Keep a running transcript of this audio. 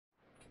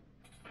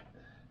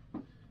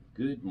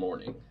Good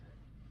morning.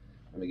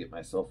 Let me get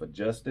myself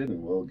adjusted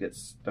and we'll get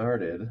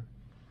started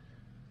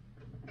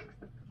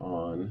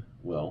on,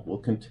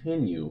 we'll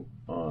continue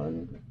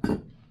on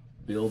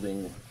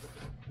building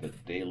the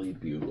daily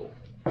bugle.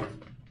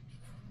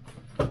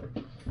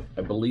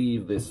 I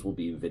believe this will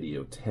be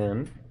video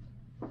 10.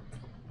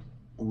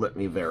 Let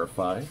me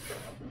verify.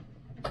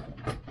 Well,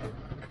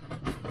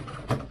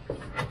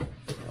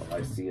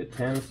 I see a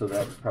 10, so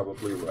that's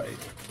probably right.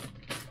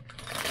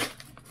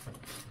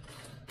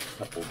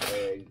 Couple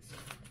bags.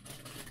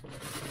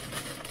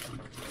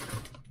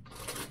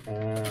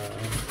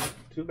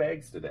 2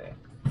 bags today.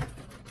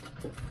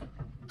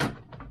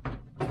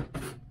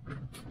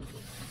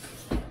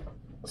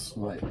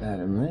 Slide that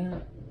in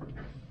there.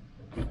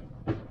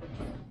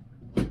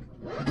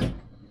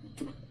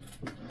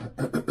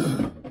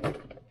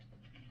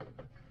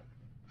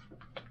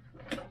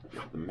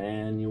 Get the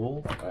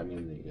manual,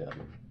 the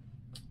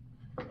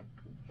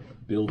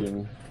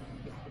building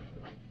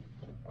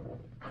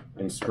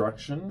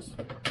instructions.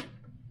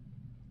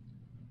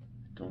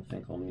 Don't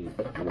think I'll need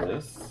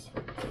this.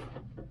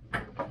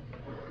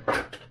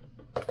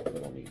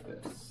 I'll need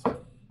this.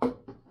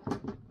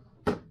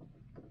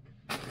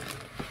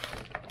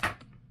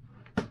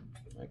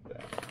 Like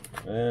that.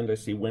 And I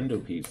see window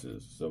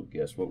pieces, so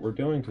guess what we're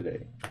doing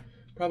today?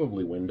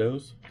 Probably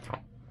windows.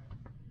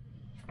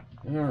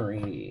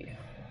 Alrighty.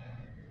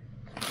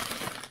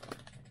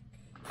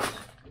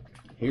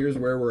 Here's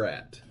where we're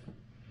at.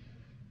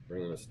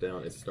 Bringing this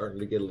down. It's starting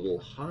to get a little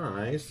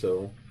high,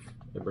 so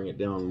I bring it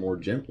down more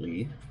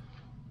gently.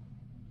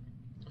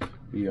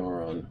 We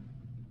are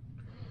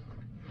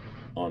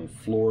on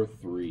floor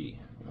 3.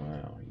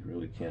 Wow, you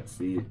really can't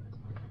see it.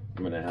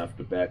 I'm gonna have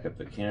to back up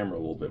the camera a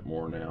little bit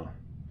more now.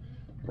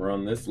 We're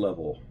on this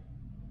level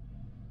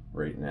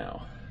right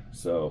now,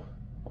 so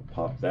I'll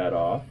pop that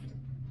off.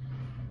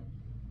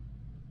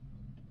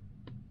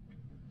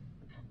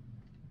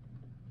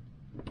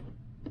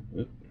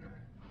 Oop.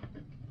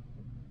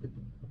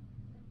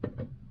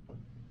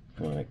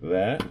 Like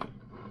that,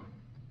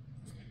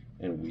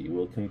 and we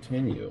will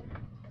continue.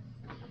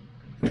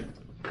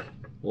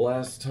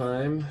 Last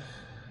time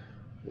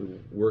we were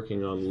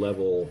working on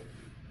level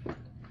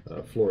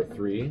floor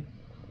 3,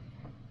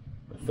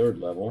 the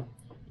 3rd level.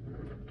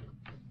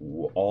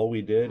 All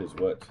we did is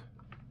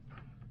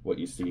what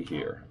you see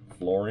here: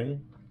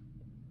 flooring,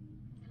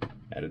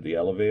 added the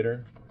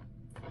elevator,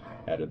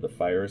 added the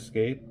fire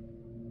escape,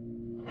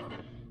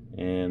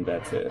 and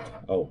that's it.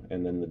 Oh,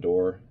 and then the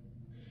door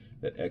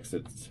that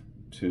exits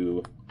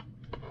to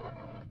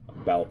a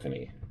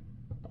balcony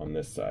on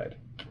this side,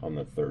 on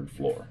the 3rd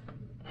floor.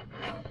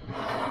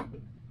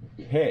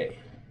 Okay.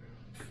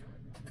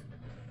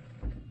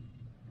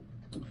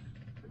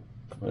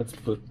 Let's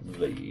put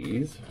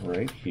these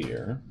right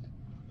here.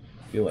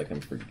 I feel like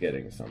I'm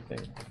forgetting something.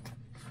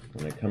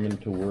 When I come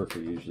into work, I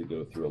usually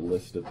go through a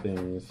list of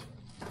things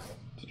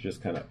to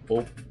just kind of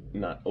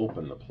not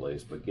open the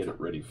place, but get it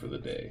ready for the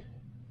day.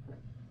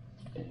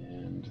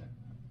 And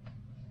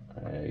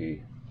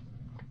I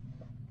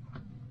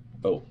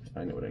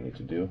know what I need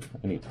to do.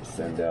 I need to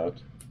send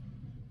out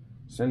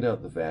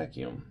the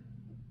vacuum.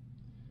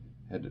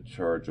 Had to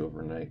charge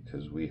overnight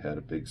because we had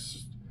a big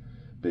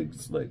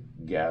like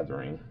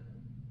gathering.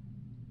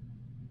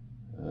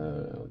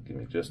 Give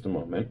me just a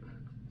moment.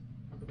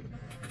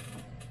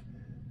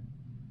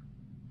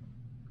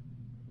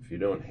 If you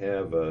don't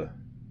have a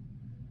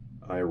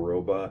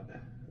iRobot,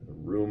 a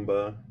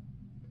Roomba,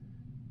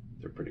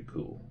 they're pretty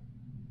cool.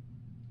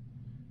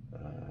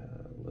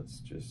 Let's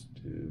just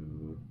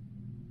do.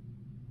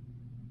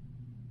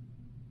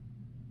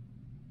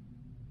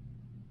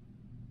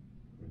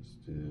 Let's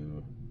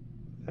do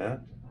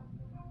that,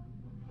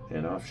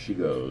 and off she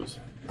goes.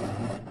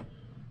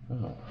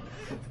 Oh.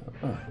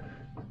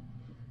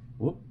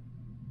 Whoop.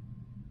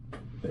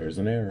 There's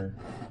an error.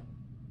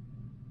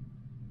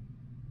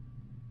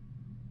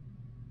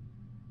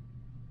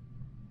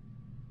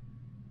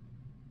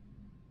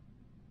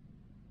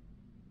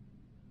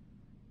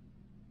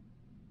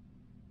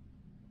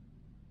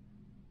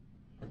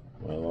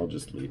 Well, I'll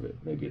just leave it.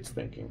 Maybe it's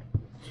thinking.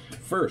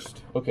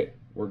 First, okay,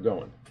 we're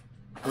going.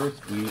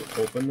 First, we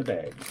open the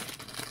bags.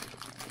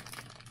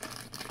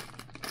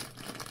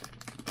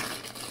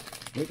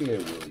 Maybe I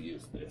will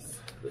use this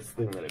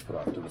thing that I put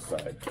off to the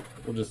side.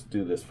 We'll just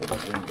do this for the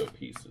window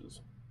pieces.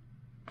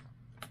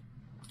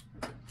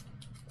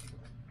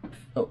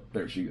 Oh,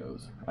 there she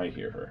goes. I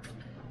hear her.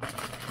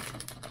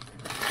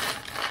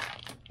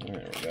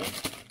 There we go.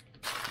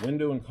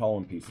 Window and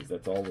column pieces,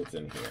 that's all that's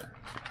in here.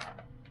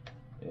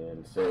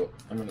 And so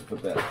I'm going to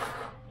put that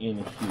in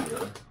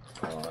here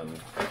on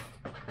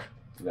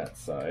that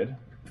side.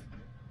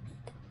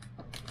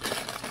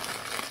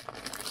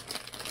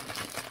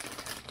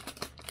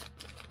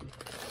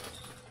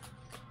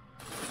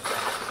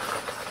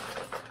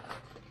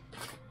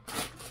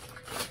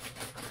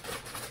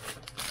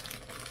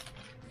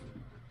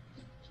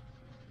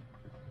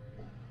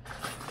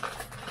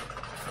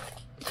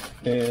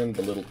 And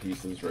the little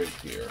pieces right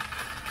here.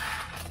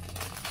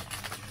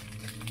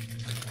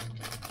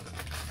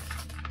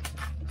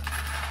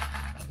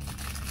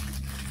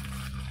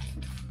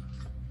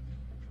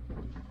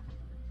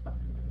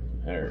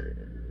 Our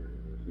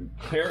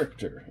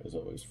character is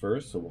always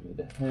first, so we'll need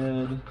a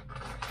head,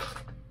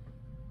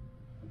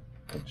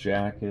 a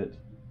jacket,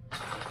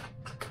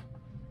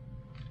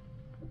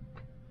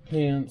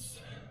 pants,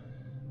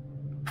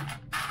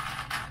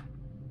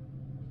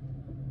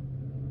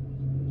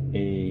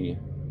 a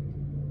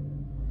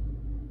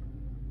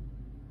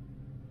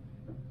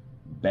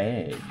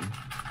bag,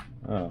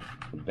 a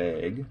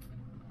bag,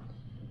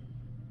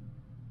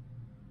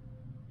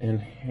 and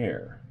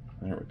hair.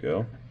 There we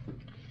go.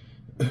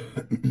 Let's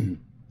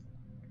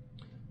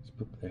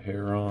put the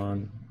hair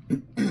on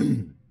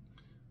the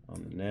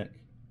neck.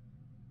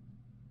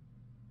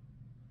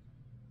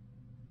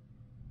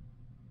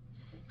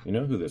 You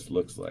know who this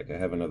looks like? I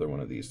have another one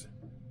of these.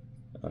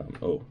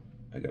 Oh,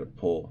 I gotta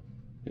pull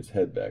his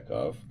head back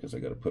off because I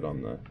gotta put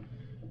on the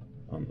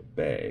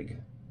bag.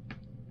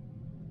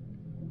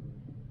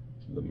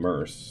 The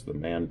merce, the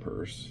man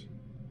purse.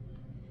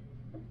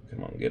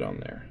 Come on, get on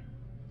there.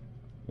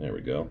 There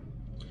we go.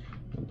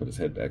 And put his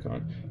head back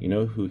on. You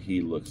know who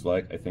he looks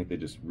like? I think they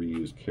just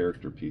reused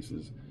character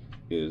pieces.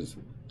 Is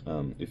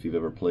if you've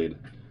ever played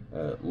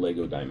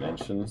Lego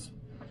Dimensions,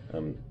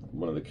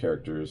 one of the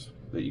characters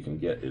that you can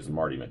get is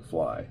Marty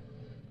McFly,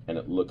 and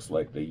it looks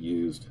like they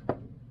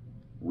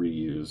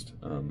reused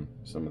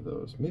some of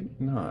those. Maybe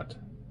not.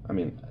 I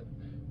mean,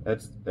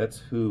 that's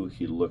who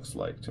he looks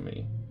like to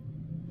me.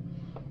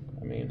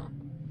 I mean,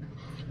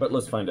 but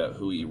let's find out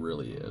who he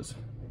really is.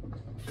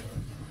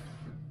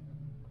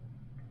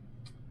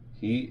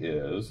 He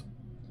is.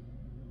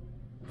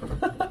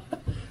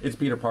 It's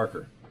Peter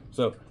Parker.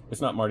 So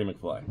it's not Marty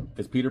McFly.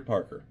 It's Peter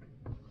Parker.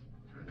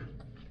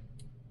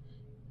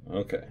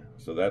 Okay,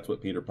 so that's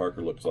what Peter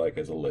Parker looks like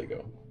as a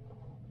Lego.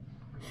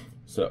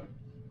 So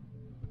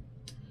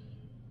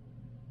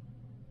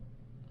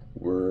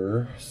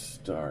we're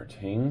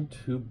starting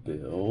to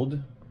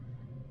build.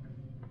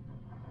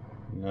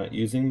 Not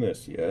using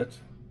this yet.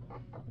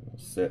 I'll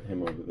set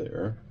him over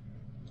there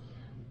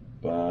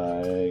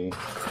by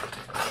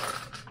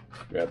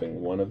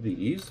grabbing one of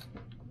these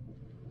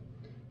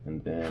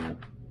and then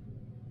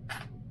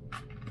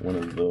one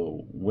of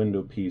the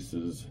window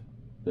pieces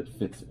that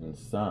fits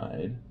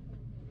inside,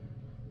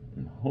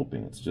 and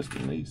hoping it's just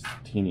in these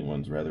teeny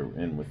ones rather than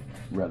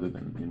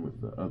in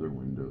with the other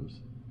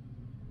windows.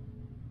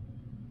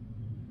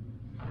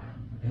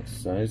 What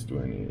size do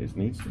I need? It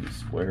needs to be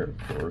square, of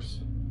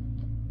course.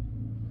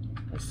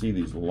 I see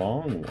these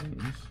long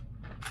ones.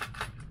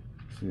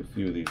 I see a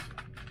few of these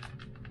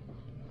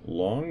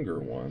longer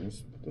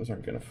ones, but those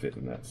aren't going to fit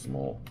in that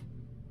small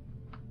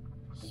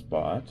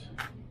spot.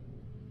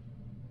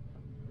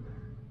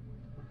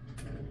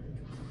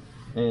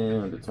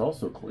 And it's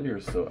also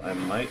clear, so I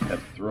might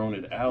have thrown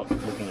it out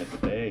looking at the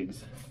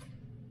bags,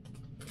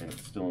 and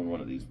it's still in one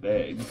of these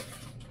bags.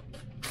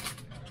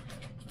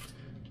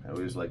 I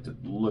always like to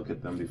look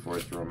at them before I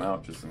throw them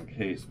out just in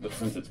case, but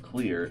since it's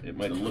clear, it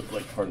might have looked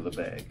like part of the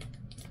bag.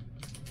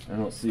 I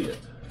don't see it.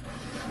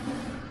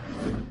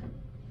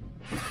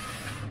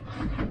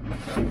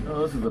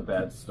 Oh, this is a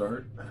bad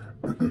start.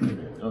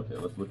 Okay,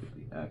 let's look at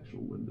the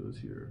actual windows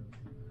here.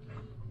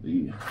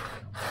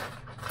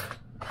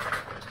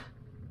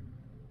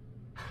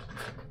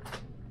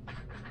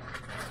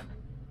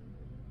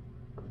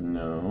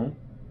 No.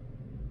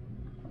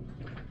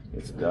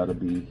 It's gotta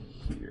be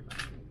here.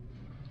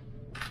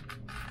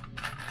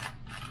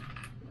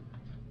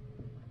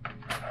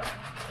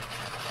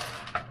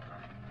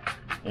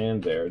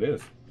 And there it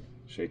is.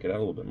 Shake it out a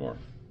little bit more.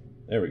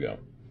 There we go.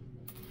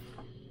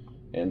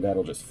 And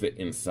that'll just fit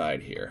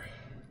inside here.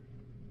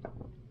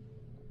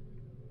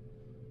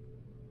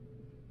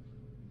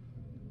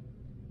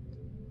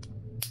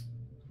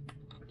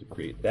 To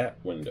create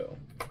that window.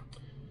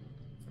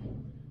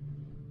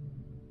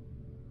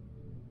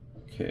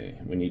 Okay,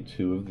 we need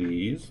two of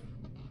these.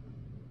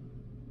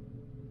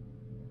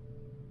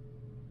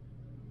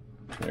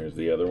 There's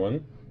the other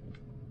one.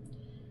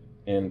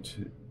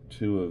 And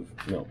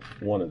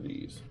one of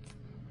these.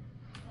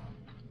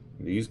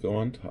 These go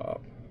on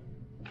top.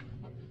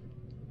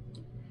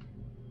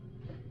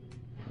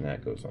 And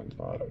that goes on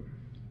bottom.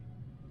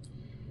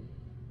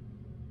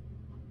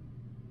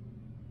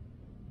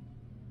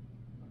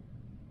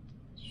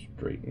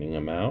 Straightening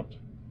them out.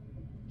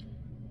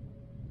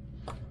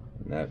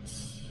 And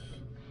that's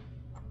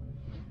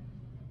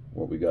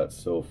what we got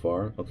so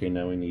far. Okay,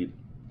 now we need,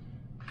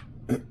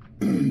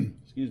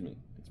 excuse me,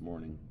 it's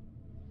morning.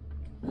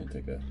 Let me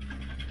take a,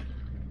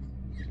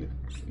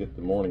 get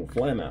the morning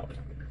phlegm out.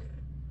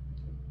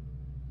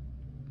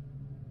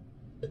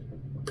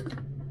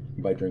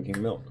 By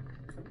drinking milk.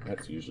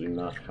 That's usually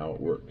not how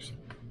it works.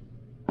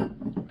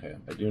 Okay,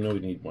 I do know we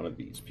need one of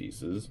these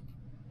pieces.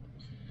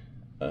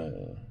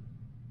 And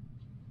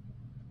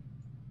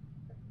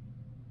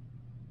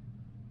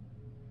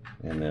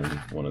then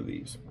one of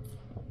these.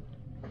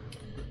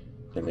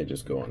 And they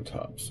just go on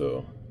top.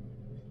 So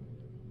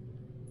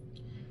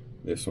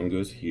this one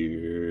goes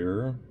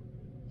here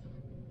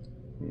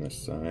on this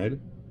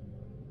side.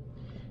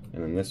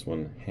 And then this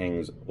one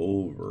hangs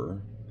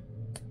over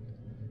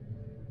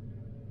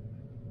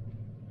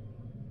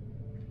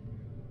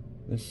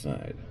this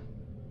side.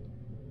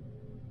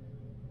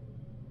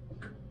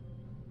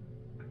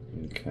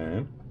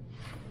 Okay.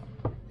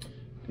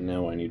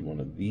 Now I need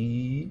one of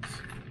these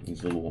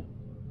little,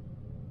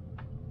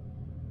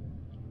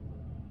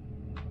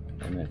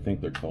 and I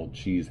think they're called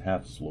cheese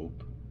half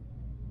slope.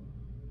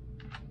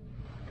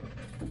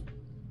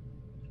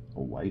 A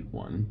white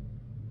one.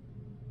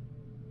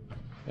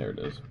 There it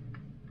is.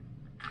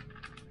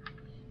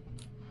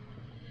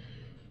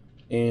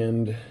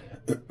 And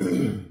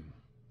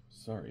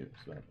sorry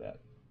about that.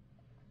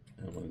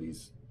 One of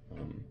these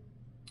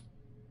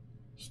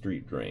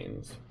street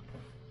drains.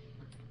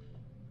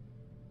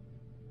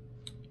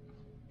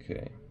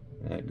 Okay,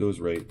 that goes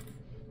right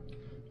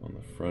on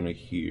the front of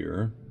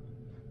here,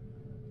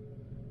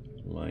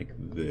 like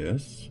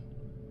this.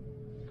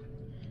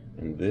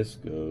 And this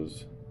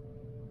goes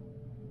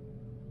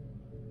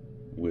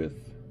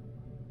with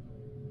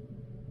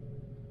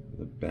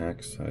the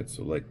back side,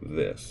 so like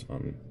this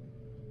on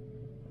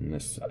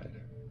this side.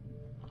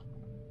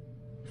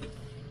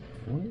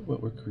 I wonder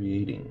what we're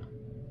creating.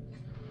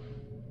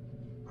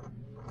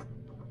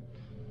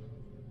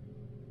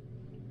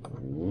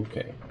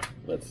 Okay,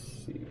 let's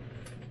see.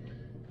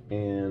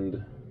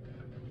 And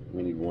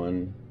we need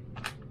one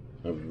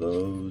of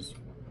those.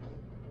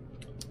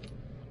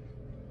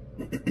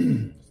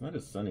 It's not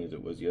as sunny as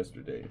it was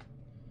yesterday.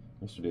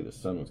 Yesterday the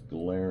sun was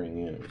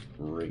glaring in. It was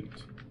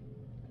great.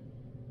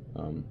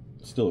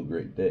 Still a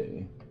great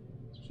day.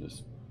 It's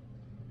just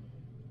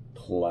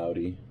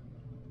cloudy.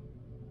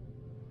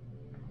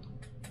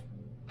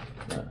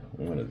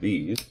 One of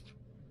these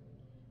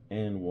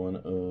and one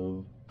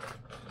of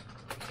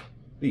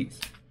these.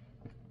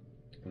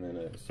 And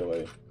then so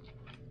I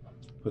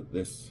put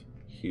this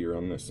here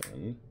on this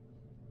end,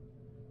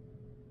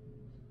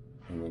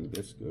 and then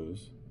this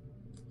goes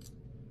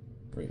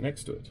right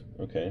next to it.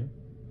 Okay.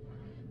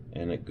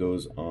 And it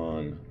goes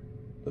on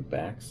the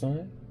back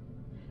side.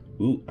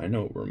 Ooh, I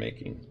know what we're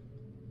making.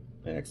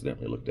 I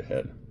accidentally looked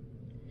ahead.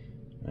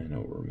 I know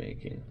what we're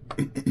making.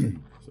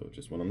 So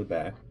just one on the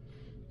back,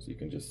 so you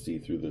can just see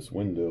through this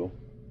window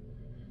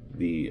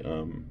the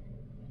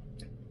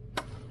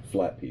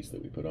flat piece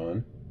that we put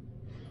on.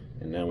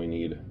 And now we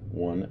need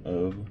one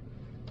of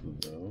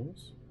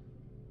those,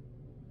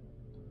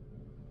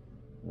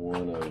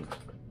 one of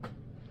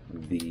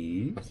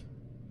these,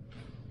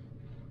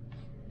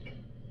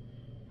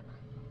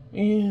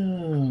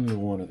 and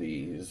one of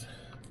these.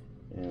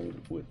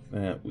 And with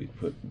that, we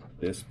put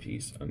this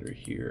piece under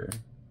here.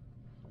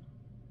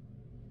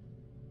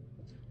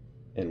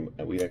 And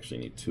we actually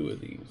need two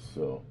of these,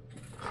 so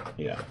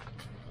yeah.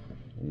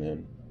 And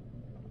then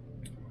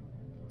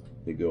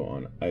they go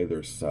on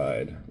either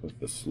side with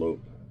the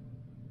slope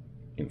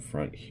in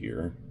front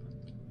here.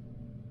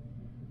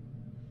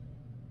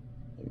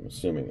 I'm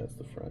assuming that's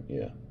the front,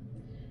 yeah.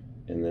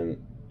 And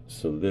then,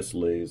 so this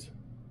lays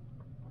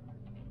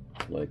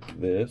like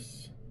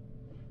this.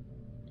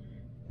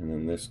 And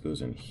then this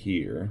goes in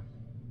here,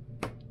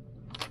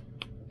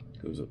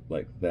 goes up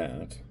like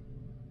that.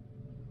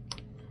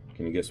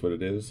 Can you guess what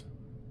it is?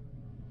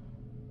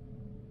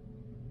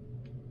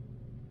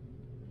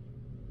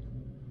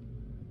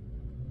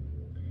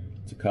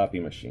 It's a copy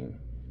machine.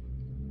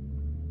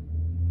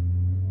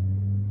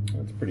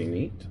 That's pretty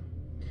neat.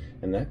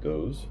 And that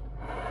goes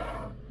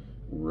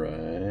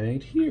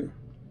right here.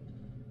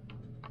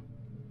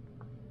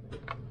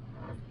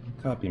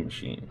 Copy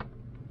machine.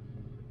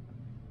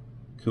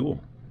 Cool.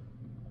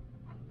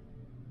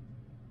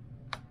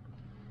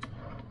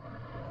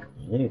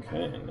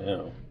 Okay,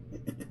 now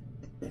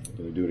I'm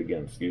gonna do it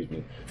again, excuse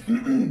me.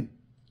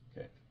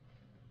 Okay.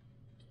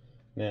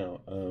 Now,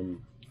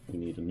 we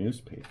need a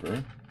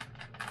newspaper.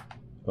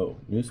 Oh,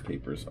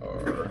 newspapers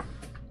are,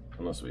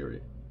 unless we already,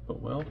 oh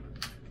well,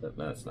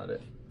 that's not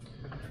it.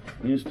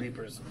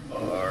 Newspapers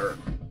are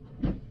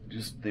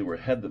just,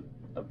 had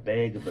a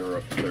bag of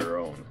their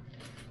own.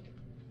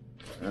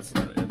 That's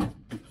not it.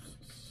 Oops,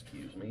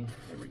 excuse me.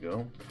 Here we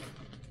go.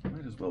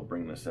 Might as well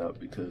bring this out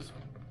because,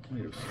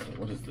 wait a second,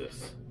 what is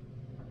this?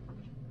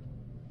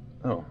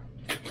 Oh.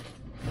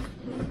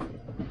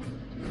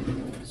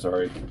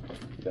 Sorry,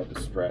 got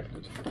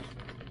distracted.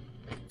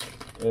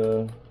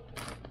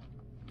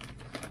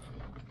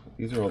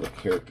 These are all the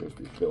characters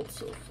we've built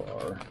so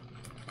far.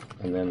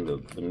 And then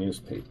the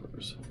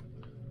newspapers.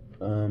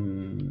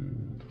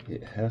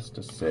 It has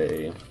to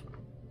say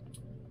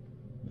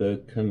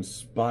the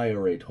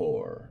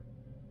Conspirator.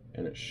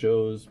 And it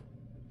shows,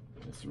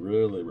 it's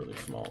really, really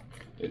small.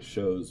 It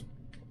shows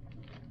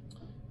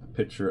a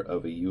picture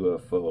of a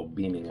UFO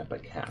beaming up a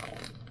cow.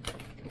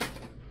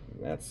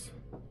 That's,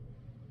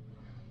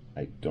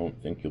 I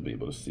don't think you'll be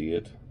able to see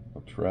it.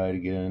 I'll try it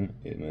again,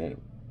 and then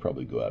it'll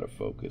probably go out of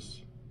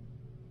focus.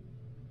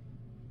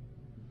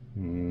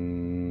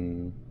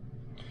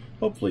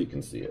 Hopefully you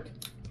can see it.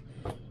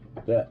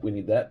 We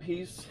need that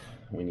piece.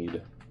 We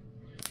need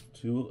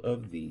two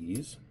of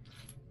these.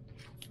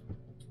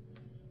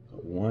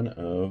 One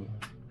of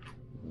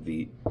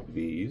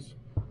these.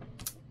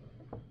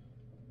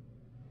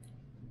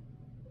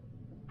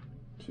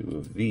 Two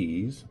of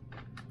these.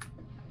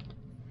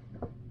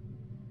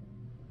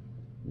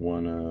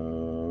 one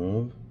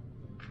of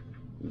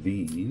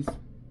these,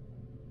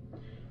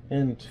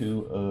 and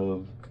two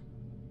of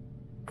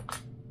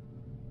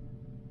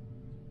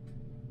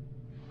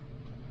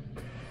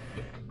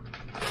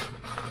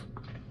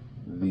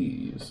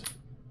these.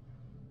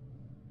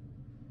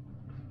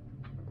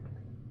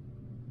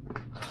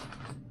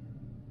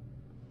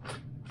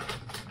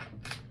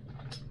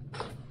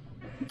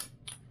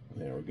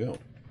 There we go.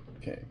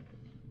 Okay.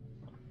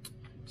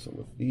 So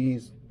with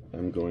these,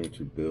 I'm going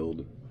to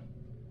build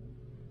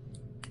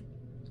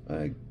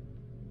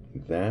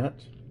that,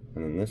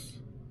 and then this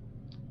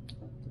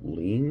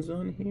leans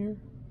on here.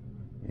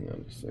 Hang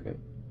on just a second.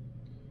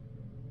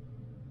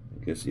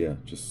 I guess, yeah,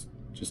 just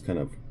kind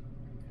of,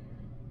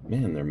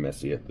 man, they're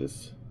messy at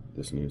this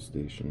news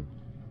station.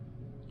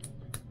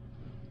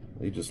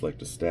 They just like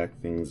to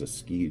stack things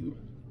askew.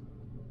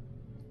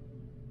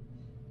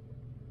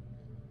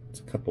 It's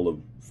a couple of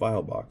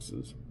file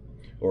boxes,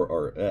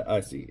 or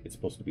I see, it's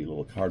supposed to be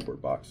little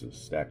cardboard boxes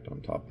stacked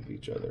on top of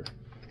each other.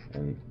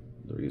 And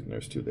the reason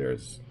there's two there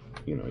is,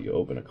 you know, you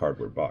open a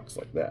cardboard box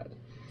like that,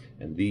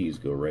 and these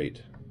go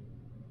right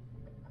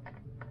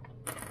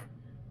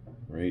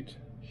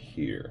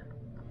here.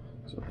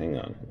 So hang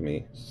on, let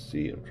me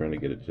see. I'm trying to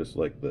get it just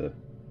like the.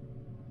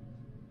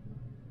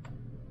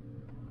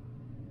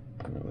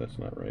 No, that's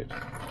not right.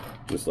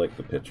 Just like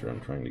the picture,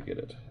 I'm trying to get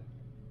it.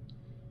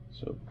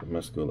 So it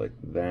must go like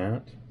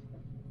that.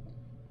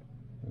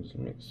 That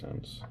doesn't make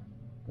sense.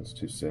 That's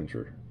too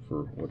center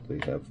for what they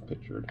have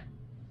pictured.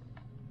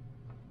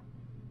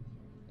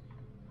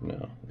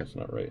 No, that's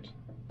not right.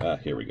 Ah,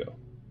 here we go.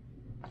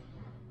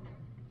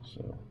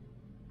 So,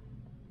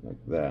 like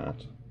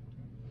that.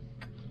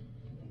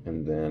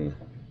 And then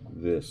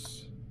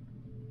this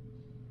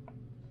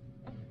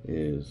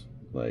is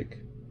like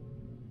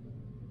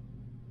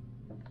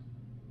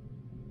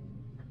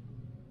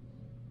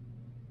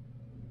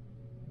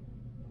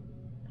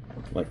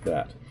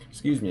that.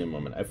 Excuse me a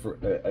moment.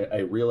 I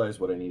realized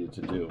what I needed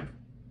to do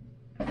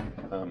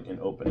in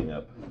opening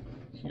up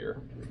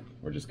here.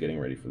 We're just getting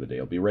ready for the day.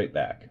 I'll be right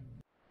back.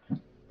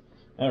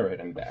 All right,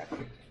 I'm back.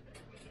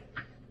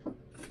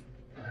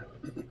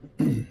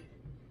 And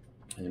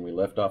we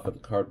left off at the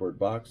cardboard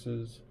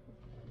boxes.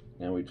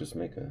 Now we just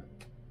make a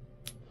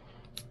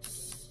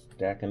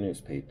stack of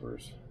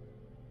newspapers.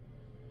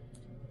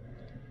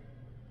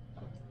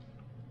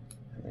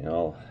 And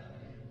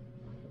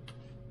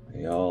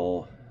they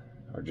all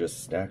are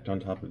just stacked on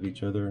top of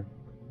each other,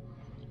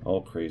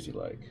 all crazy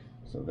like.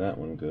 So that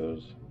one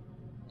goes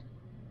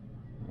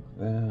like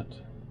that,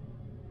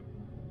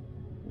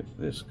 with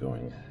this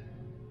going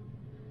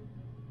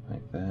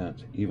like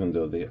that. Even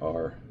though they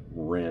are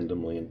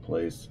randomly in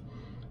place,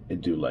 I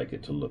do like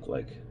it to look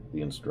like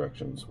the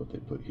instructions, what they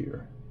put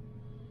here.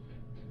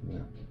 Yeah.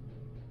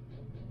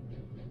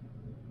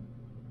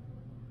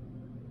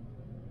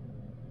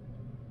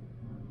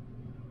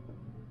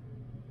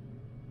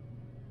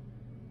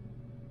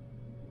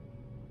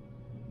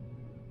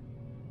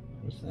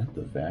 Was that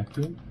the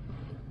vacuum?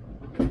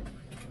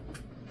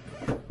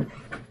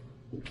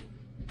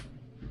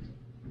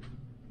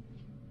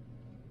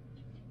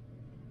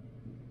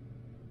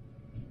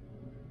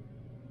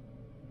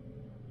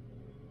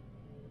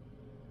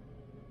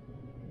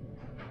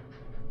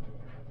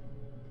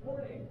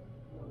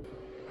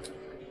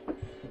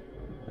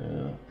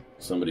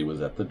 Somebody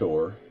was at the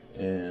door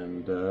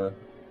and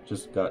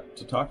just got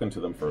to talking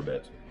to them for a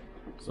bit.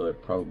 So I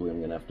probably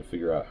am gonna have to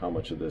figure out how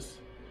much of this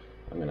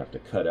I'm gonna have to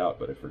cut out,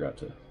 but I forgot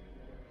to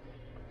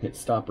hit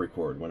stop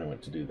record when I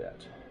went to do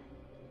that.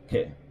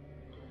 Okay,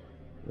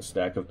 the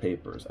stack of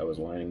papers. I was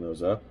lining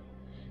those up,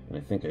 and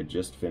I think I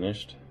just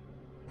finished.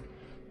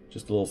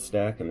 Just a little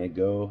stack, and they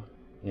go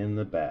in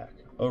the back.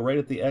 Oh, right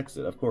at the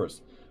exit, of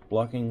course.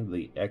 Blocking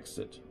the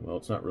exit. Well,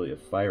 it's not really a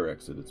fire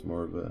exit, it's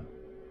more of a...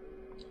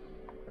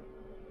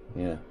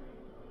 Yeah,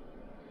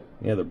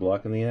 they're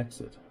blocking the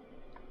exit.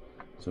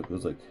 So it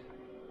goes like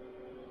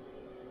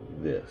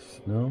this.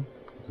 No?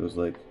 It goes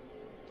like...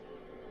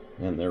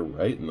 Man, they're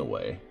right in the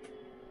way.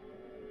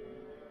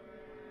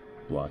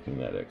 Blocking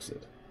that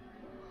exit.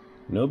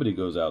 Nobody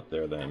goes out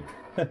there then.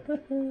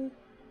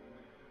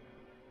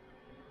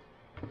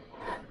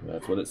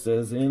 That's what it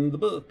says in the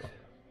book.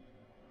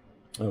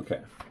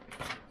 Okay.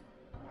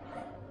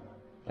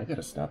 I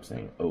gotta stop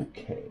saying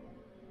okay.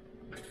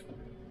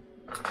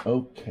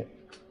 Okay.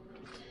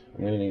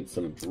 I'm gonna need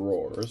some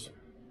drawers.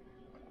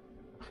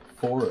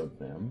 4 of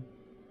them.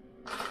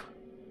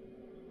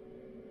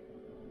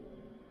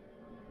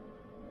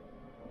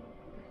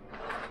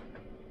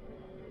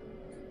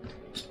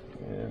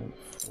 And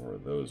for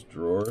those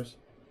drawers,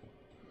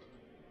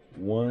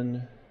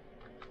 1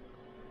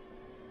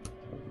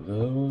 of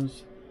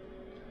those,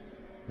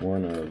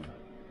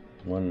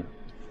 one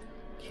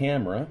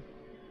camera,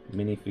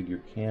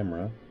 minifigure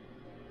camera.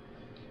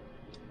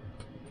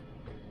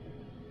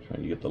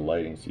 Trying to get the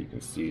lighting so you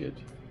can see it.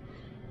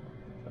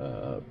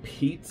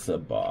 Pizza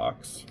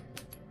box.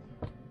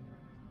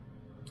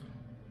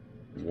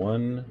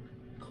 1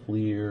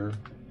 clear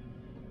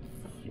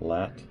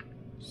flat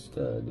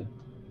stud.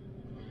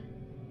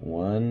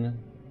 1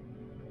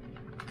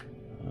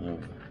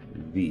 of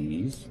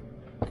these,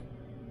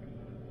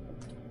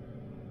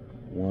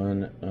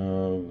 one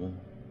of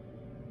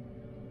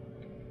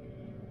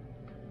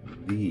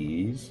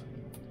these,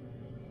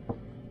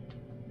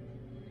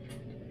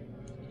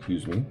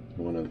 excuse me,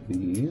 one of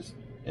these,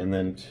 and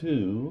then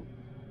two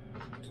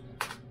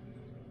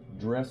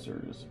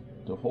dressers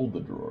to hold the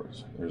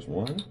drawers. There's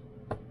one.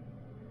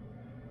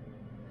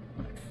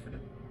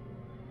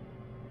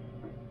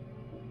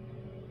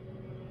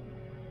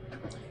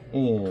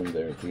 And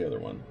there's the other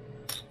one.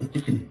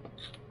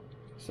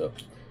 So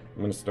I'm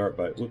going to start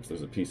by, whoops,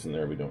 there's a piece in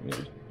there we don't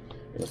need. I'm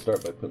going to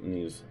start by putting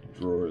these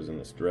drawers in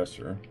this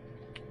dresser.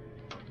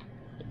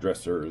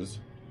 Dressers.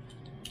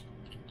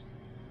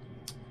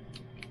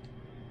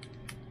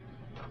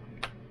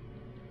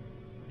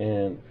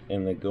 And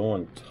they go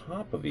on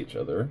top of each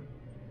other.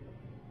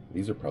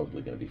 These are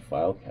probably going to be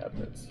file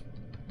cabinets.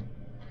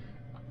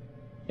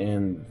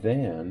 And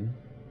then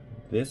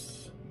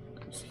this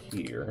goes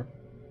here.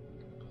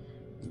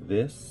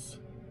 This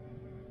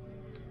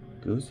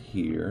goes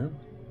here.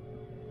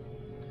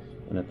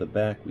 And at the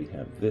back we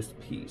have this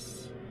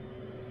piece.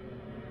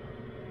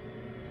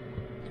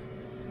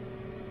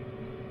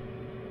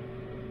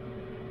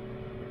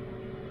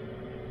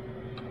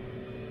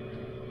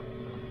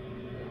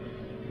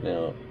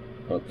 Now,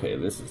 okay,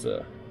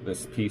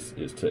 this piece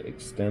is to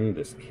extend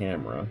this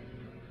camera,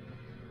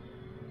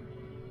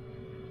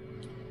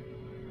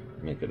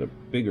 make it a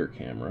bigger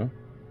camera.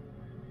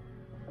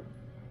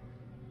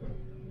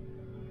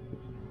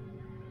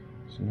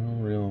 There's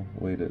no real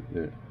way to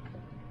do it.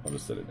 I'll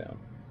just set it down.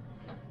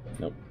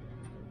 Nope.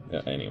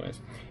 Anyways,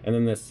 and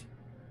then this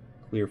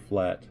clear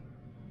flat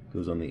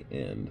goes on the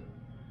end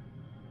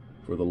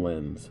for the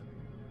lens.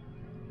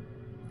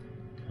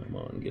 Come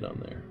on, get on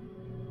there.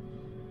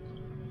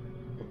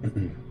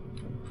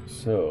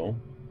 So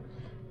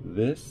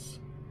this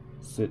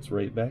sits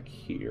right back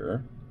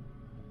here,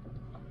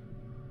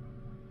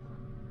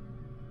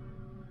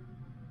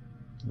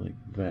 like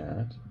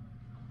that,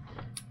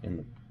 and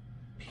the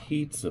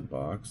pizza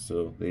box,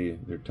 so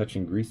they're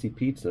touching greasy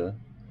pizza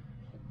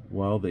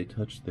while they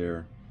touch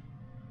their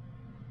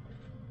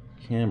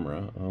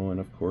camera. Oh, and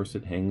of course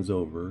it hangs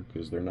over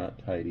because they're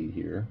not tidy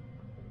here.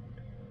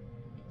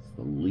 It's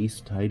the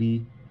least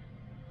tidy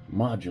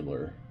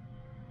modular.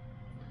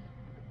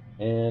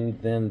 And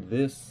then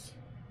this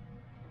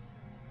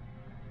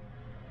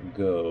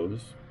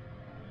goes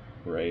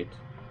right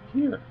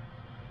here.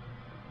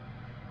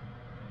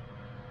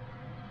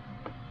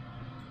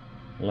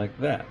 Like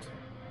that.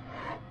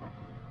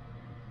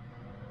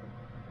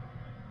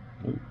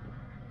 Ooh.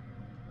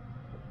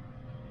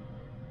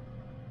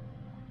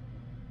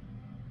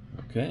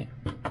 Okay.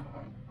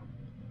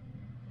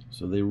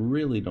 So they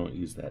really don't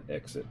use that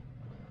exit.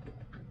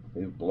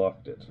 They've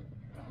blocked it.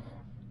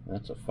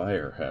 That's a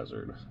fire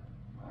hazard.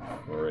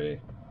 Or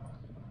a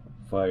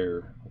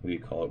fire, what do you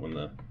call it when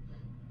the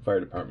fire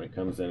department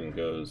comes in and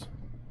goes,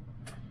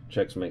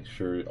 checks, makes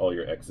sure all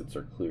your exits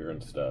are clear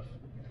and stuff,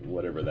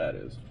 whatever that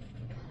is.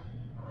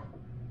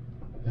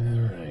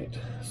 Alright,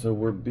 so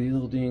we're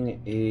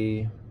building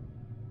a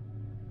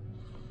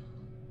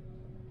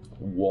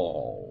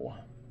wall,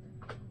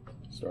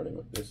 starting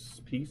with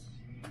this piece.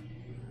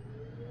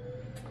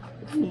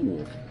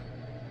 Ooh,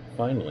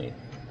 finally.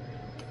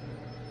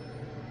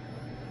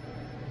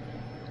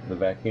 The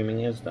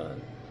vacuuming is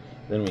done.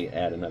 Then we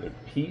add another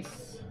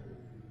piece.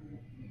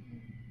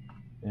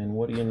 And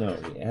what do you know?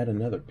 We add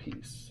another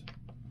piece.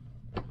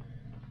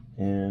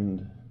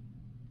 And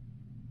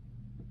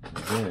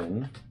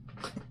then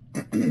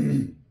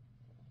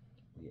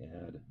we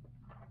add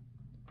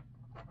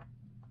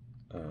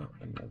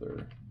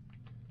another,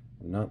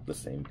 not the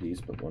same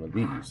piece, but one of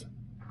these.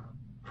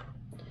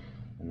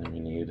 And then we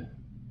need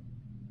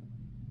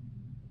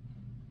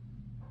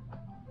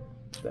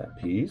that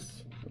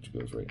piece, which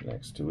goes right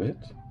next to it.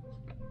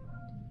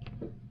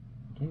 I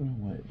don't know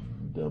why it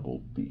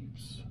double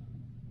beeps.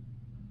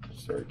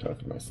 Sorry, talking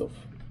to myself.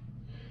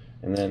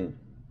 And then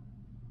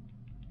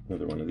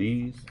another one of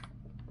these.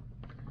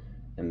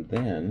 And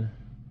then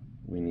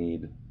we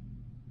need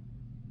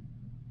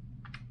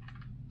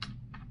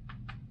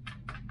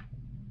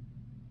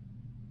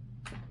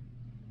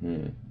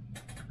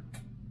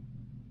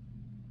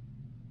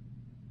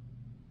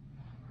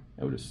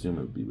I would assume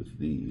it would be with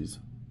these.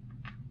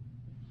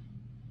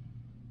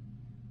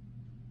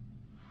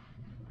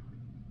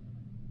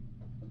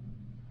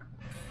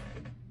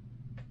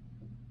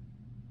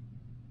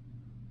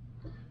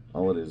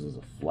 All it is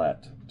a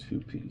flat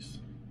two-piece.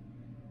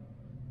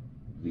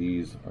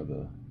 These are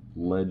the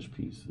ledge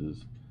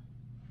pieces,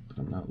 but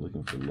I'm not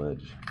looking for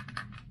ledge.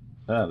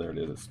 Ah, there it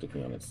is. It's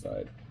sticking on its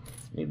side.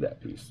 Need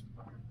that piece.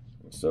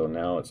 So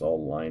now it's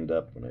all lined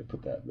up when I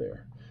put that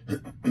there.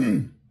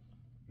 Man,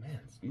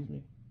 excuse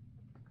me.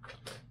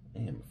 I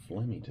am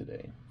phlegmy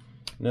today.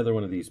 Another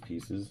one of these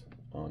pieces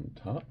on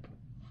top.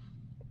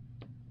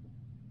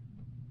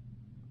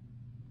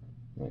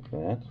 Like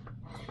that.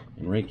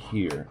 And right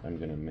here, I'm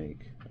going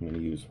to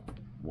use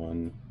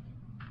 1,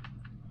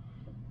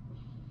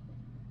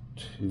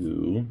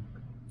 2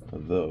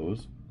 of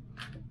those,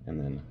 and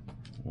then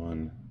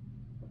 1,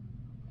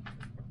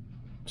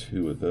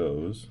 2 of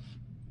those.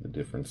 The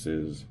difference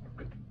is,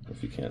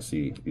 if you can't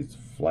see, it's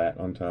flat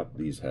on top.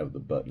 These have the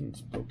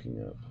buttons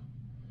poking up.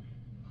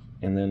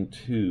 And then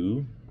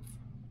 2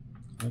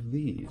 of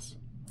these.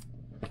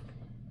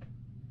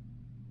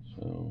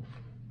 So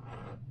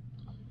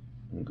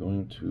I'm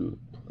going to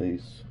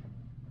place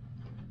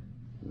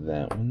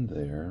that one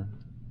there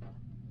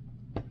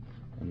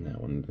and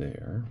that one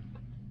there.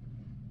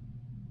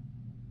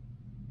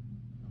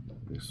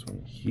 This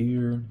one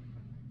here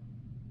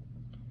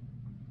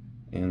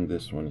and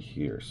this one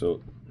here.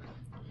 So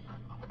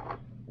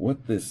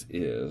what this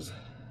is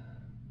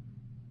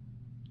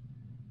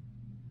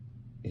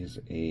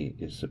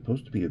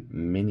supposed to be a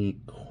mini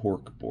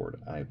cork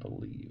board, I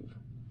believe.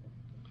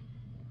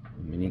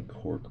 A mini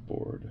cork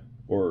board,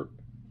 or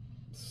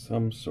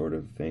some sort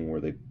of thing where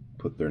they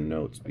put their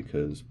notes,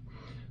 because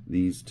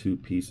these two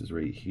pieces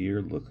right here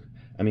look,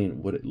 I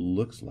mean, what it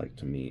looks like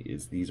to me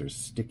is these are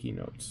sticky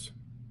notes,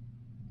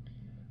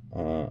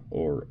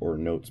 or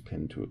notes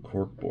pinned to a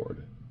cork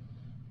board.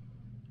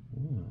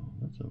 Oh,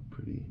 that's a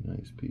pretty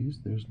nice piece.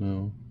 There's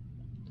no,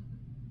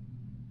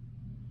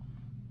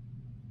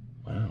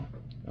 wow,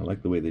 I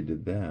like the way they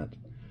did that.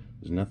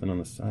 There's nothing on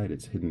the side,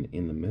 it's hidden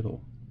in the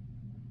middle.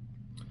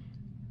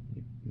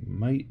 You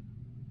might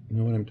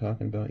know what I'm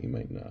talking about, you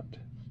might not.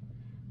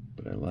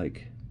 But I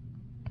like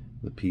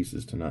the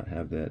pieces to not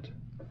have that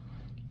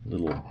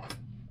little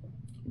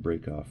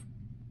break off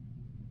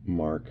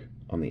mark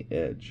on the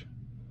edge,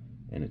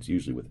 and it's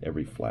usually with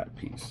every flat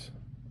piece.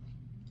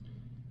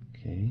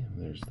 Okay,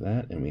 there's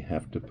that, and we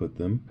have to put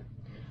them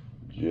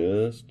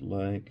just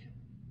like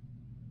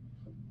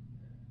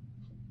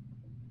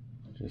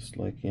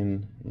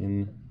in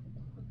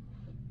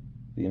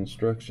the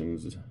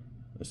instructions,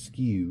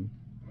 askew.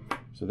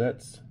 So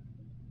that's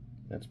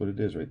what it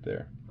is right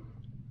there.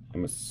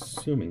 I'm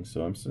assuming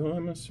so.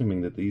 I'm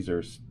assuming that these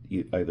are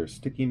either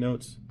sticky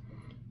notes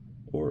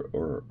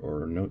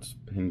or notes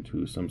pinned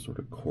to some sort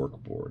of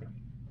cork board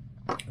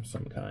of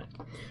some kind.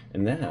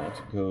 And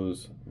that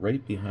goes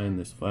right behind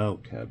this file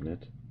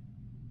cabinet,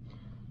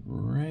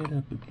 right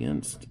up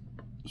against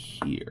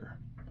here.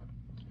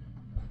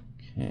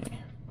 Okay.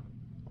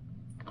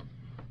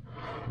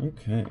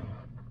 Okay.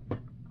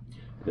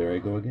 There I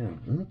go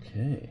again.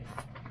 Okay.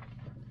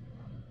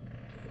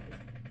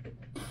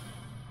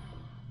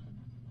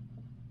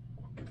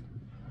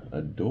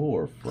 A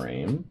door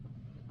frame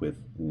with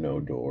no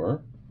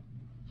door.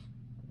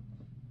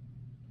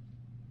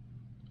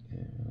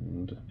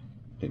 And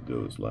it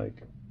goes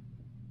like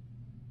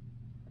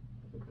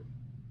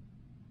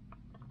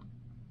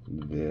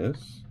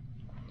this.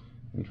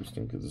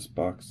 Interesting, because this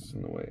box is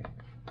in the way.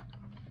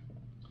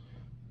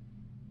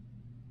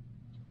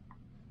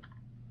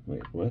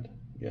 Wait, what?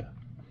 Yeah.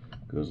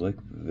 Goes like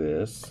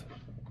this.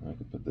 I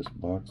can put this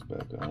box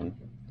back on.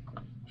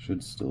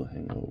 Should still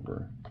hang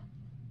over.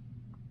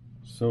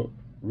 So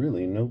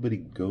really, nobody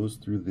goes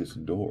through this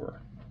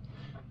door.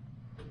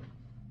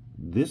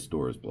 This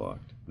door is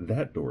blocked.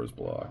 That door is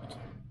blocked.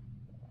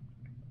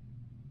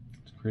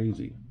 It's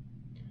crazy.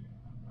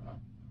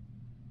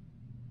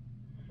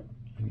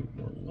 I need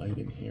more light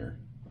in here.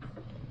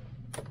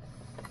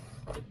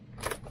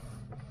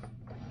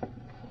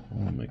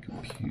 Oh, my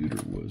computer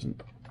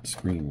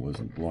screen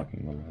wasn't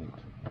blocking the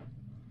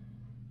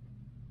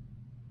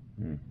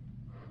light.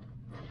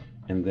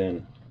 And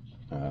then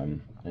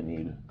I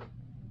need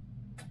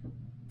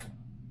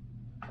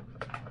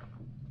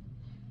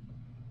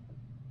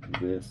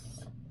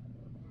this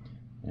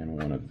and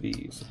one of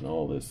these, and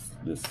all this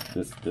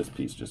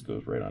piece just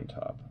goes right on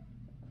top,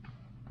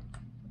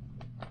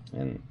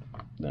 and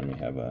then we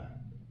have the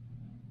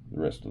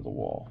rest of the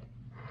wall.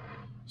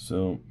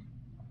 So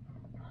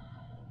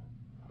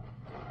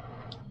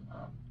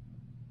I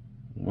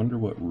wonder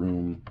what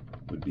room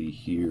would be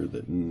here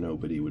that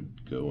nobody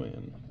would go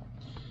in.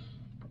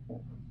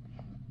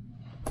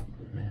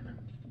 Man.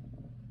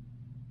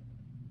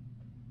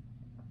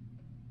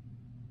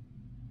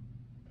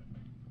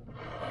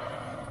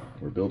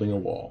 We're building a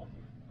wall.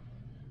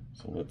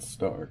 So let's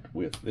start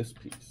with this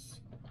piece.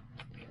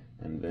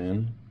 And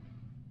then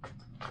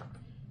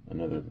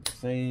another the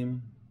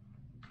same,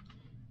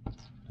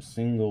 a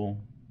single,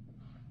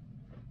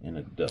 and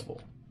a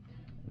double.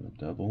 And the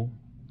double,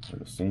 or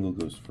the single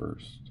goes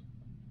first.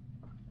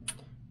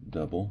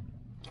 Double,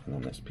 and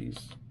then this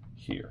piece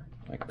here,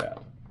 like that.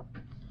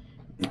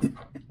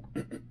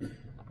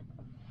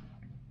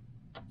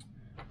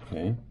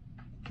 Okay,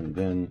 and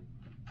then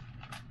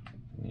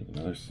we need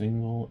another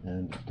single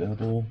and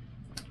double,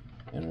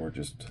 and we're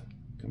just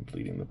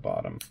completing the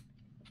bottom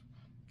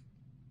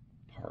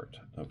part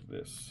of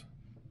this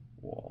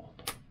wall.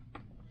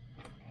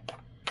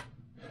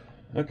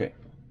 Okay.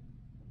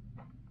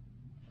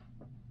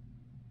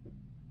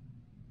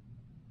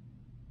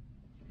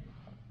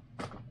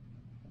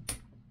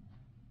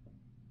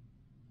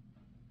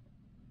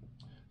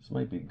 This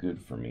might be good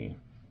for me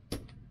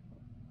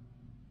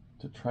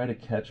to try to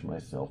catch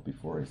myself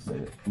before I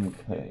say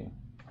okay,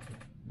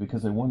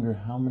 because I wonder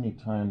how many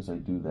times I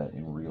do that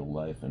in real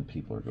life and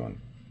people are going,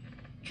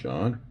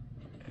 John,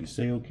 You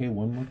say okay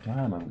one more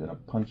time, I'm gonna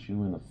punch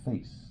you in the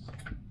face.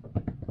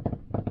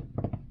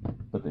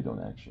 But they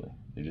don't actually.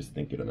 They just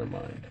think it in their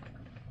mind.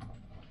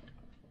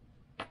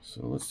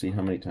 So let's see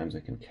how many times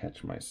I can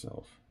catch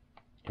myself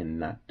and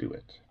not do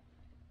it.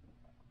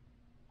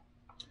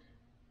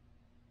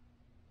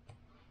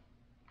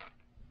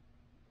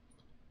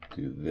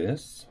 Do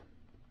this,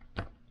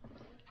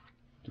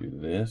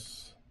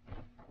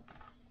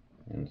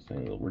 and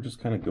thing. We're just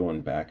kind of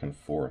going back and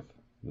forth,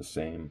 the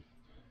same,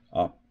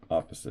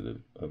 opposite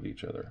of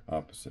each other,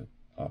 opposite.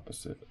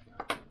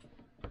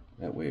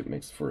 That way it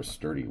makes for a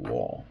sturdy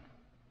wall.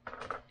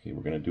 Okay,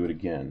 we're gonna do it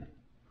again,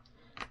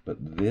 but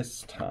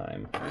this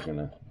time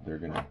they're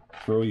gonna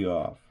throw you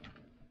off.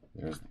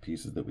 There's the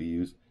pieces that we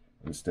use.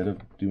 Instead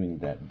of doing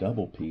that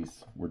double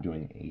piece, we're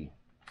doing a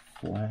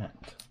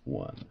flat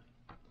one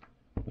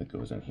that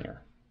goes in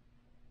here.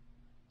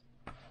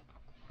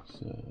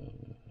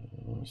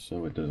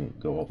 So it doesn't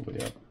go all the way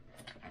up.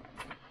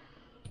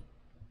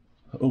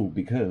 Oh,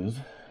 because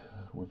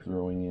we're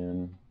throwing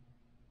in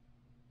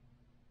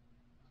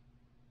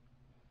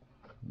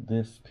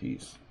this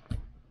piece.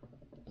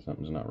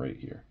 Something's not right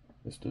here.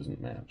 This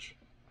doesn't match.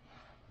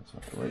 It's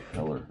not the right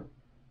color.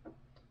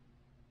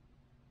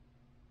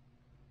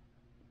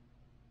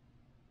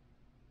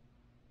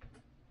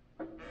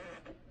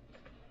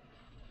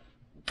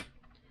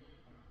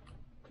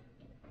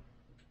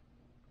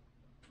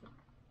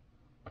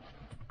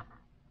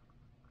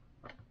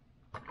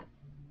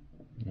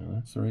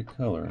 That's the right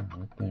color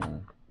right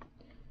there.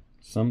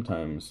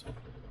 Sometimes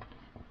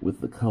with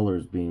the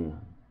colors being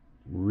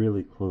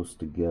really close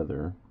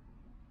together,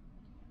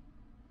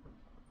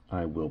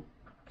 I will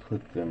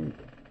put them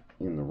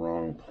in the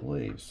wrong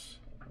place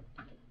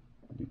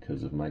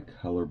because of my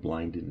color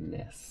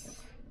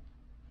blindedness.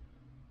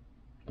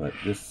 But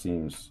this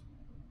seems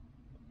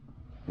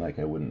like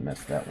I wouldn't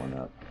mess that one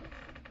up.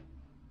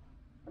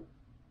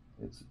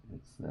 It's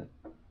that,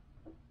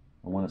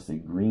 I want to say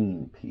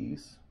green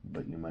piece,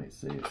 but you might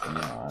say it's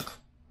not.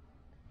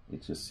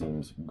 It just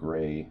seems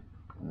gray,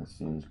 and it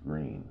seems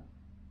green.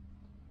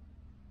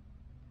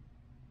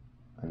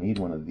 I need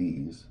one of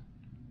these,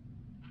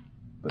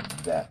 but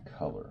that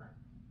color.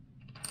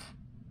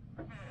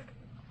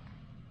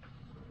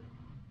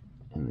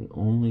 And the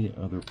only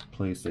other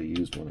place I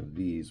used one of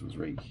these was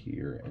right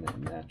here, and it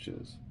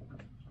matches.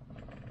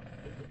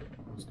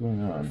 What's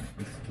going on?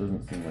 This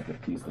doesn't seem like a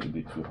piece that would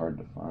be too hard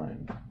to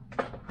find.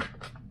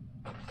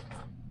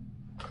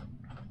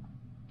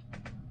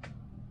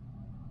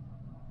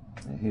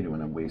 I hate it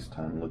when I waste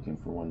time looking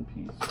for one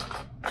piece.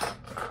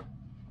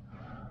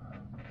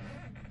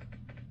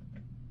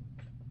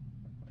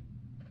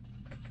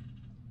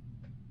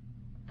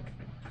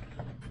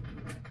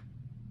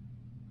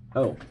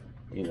 Oh,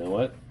 you know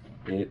what?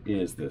 It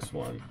is this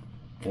one.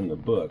 In the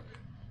book,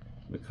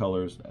 the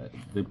colors,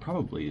 they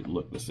probably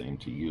look the same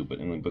to you, but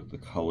in the book the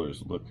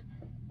colors look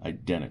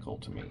identical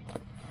to me.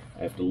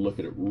 I have to look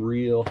at it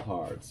real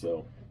hard,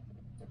 so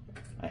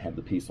I had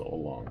the piece all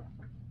along.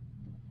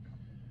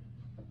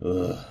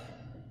 Ugh,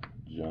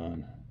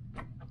 John.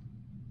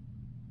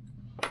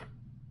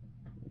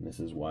 And this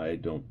is why I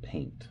don't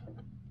paint.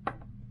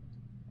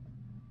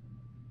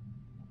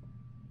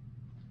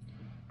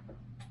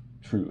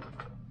 True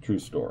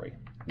story.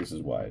 This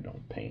is why I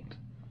don't paint.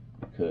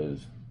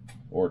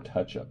 Or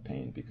touch up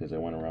paint, because I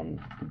went around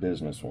the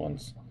business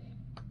once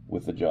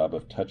with the job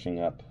of touching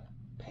up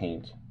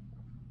paint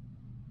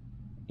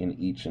in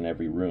each and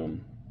every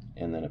room.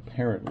 And then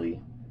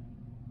apparently,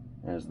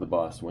 as the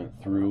boss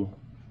went through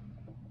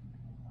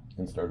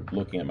and started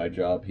looking at my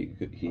job,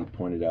 he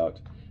pointed out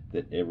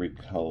that every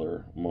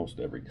color, most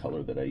every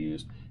color that I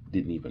used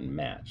didn't even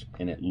match,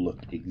 and it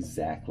looked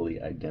exactly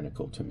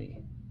identical to me.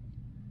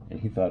 And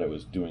he thought I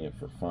was doing it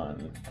for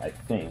fun. I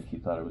think he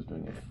thought I was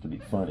doing it to be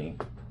funny,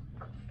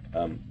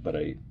 but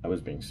I was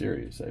being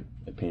serious.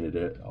 I painted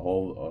it,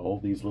 all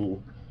these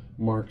little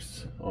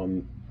marks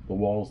on the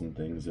walls and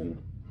things, and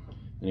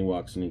then he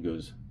walks and he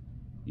goes,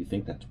 "You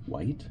think that's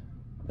white?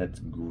 That's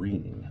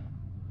green."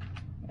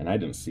 And I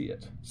didn't see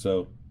it,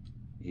 so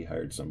he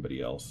hired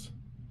somebody else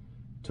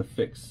to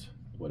fix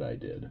what I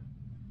did.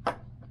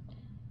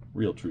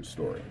 Real true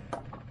story.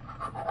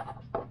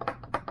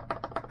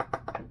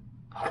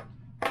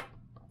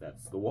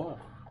 That's the wall.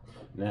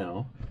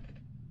 Now,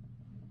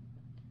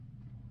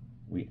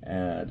 we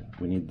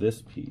need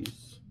this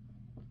piece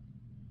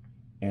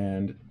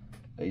and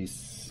a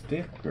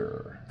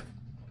sticker.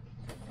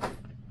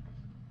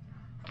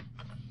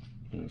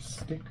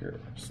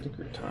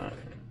 Sticker time.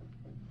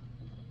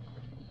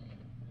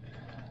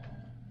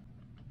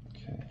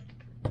 Okay.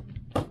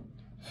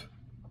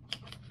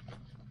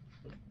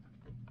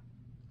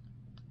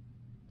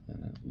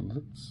 And it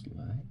looks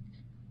like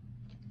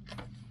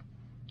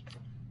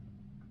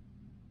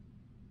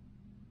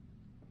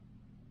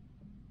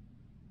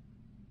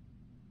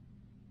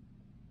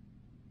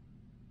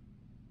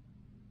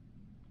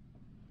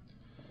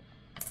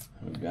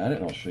we got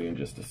it. I'll show you in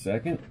just a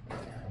second.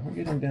 We're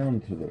getting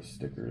down to those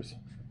stickers.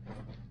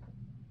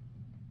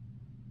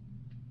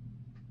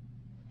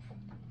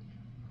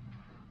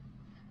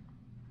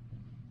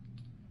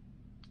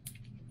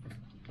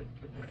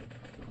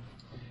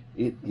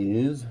 It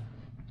is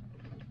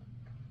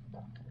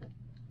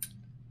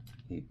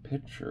a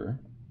picture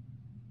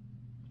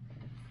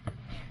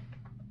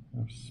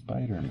of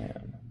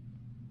Spider-Man.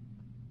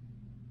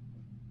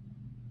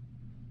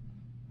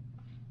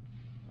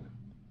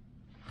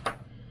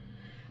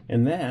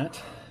 And that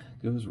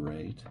goes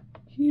right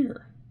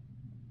here.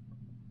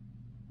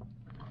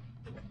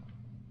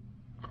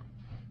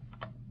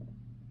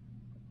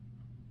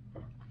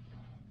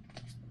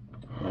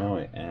 Now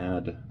I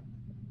add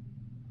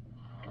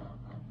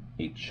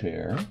a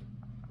chair,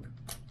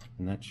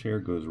 and that chair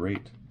goes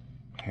right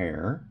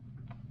here.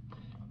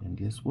 And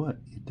guess what?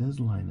 It does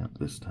line up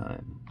this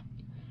time.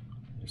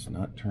 It's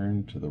not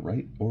turned to the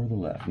right or the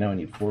left. Now I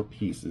need 4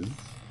 pieces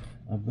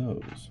of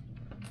those.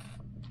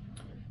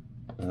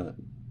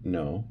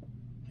 No,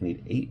 I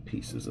need 8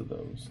 pieces of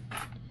those.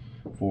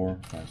 4,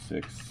 5,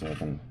 6,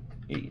 7,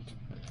 8.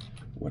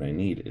 What I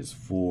need is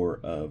 4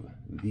 of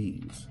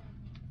these.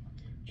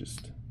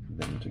 Just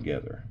them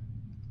together.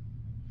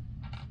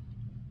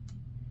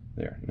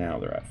 There, now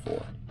they're at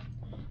 4.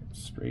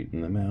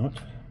 Straighten them out.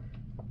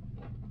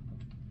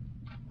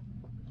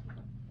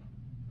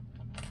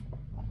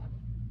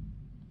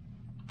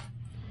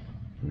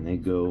 And they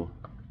go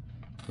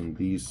in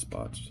these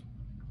spots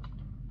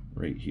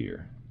right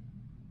here.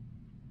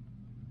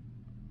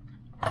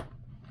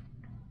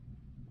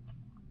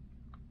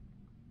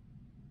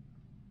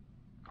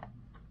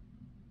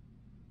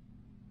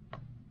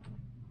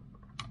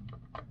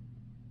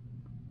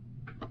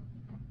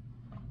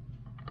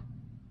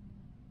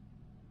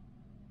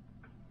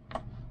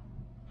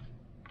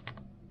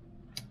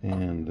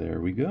 And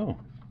there we go.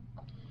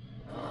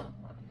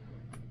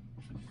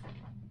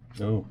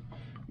 Oh,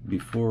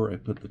 before I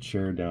put the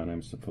chair down,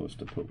 I'm supposed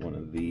to put one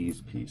of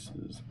these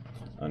pieces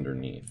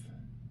underneath.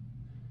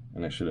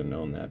 And I should have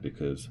known that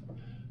because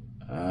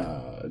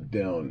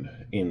down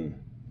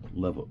in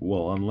level,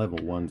 well, on level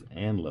 1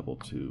 and level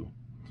 2,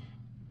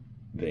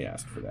 they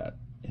asked for that.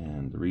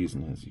 And the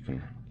reason is you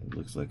can, it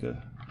looks like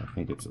a, I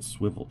think it's a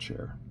swivel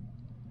chair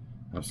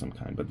of some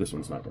kind, but this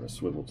one's not going to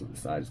swivel to the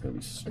side, it's going to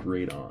be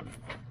straight on.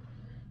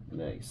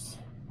 Nice.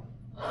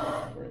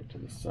 Right to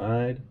the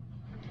side.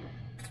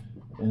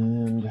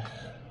 And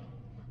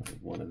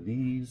one of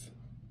these,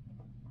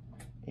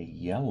 a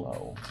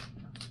yellow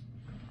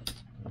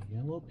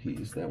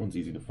piece. That one's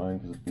easy to find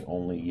because it's the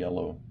only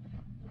yellow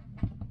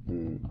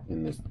in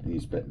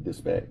this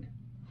bag.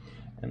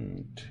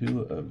 And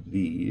 2 of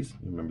these.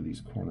 You remember these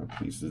corner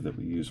pieces that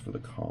we use for the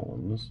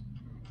columns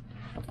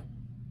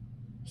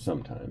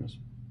sometimes.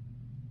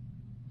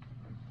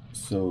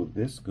 So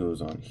this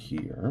goes on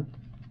here.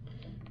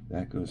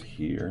 That goes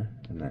here,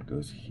 and that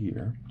goes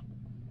here.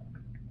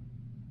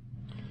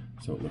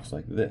 So it looks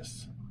like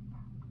this.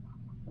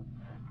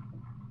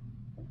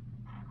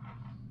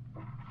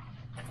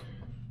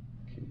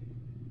 Okay.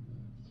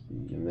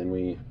 And then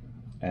we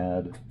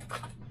add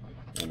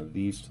one of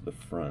these to the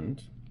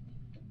front.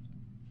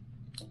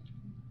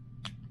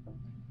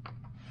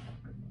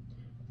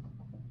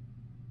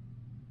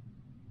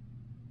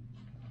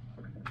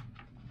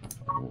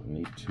 We'll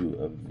need 2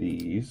 of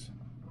these.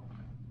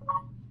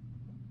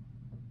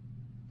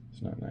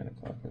 It's not 9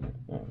 o'clock, is it?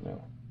 Oh,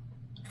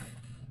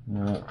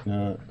 no.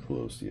 Not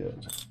close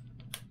yet.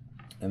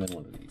 And then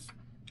one of these.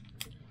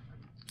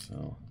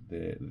 So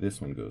this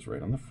one goes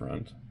right on the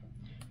front,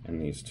 and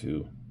these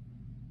 2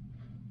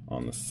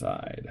 on the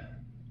side.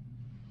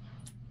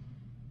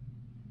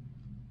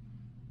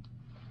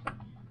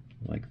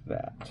 Like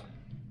that.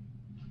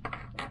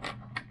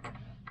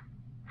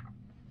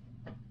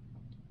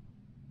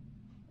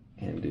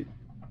 And it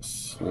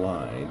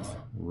slides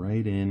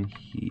right in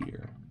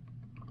here.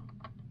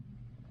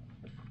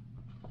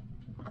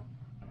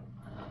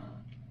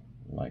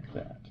 Like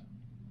that.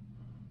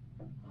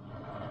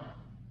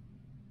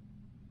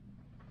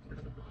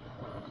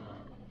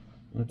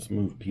 Let's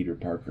move Peter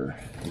Parker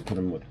and put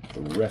him with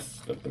the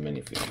rest of the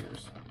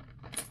minifigures.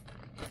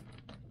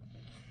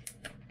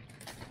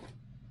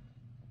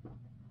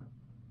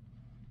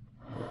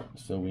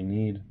 So we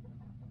need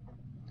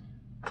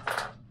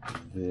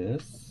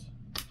this,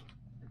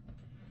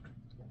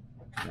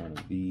 one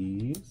of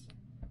these,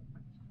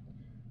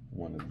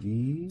 one of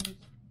these,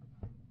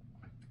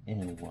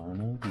 and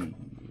one of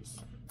these.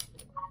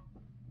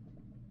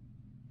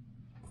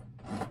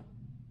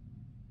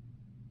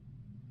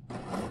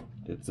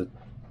 It's a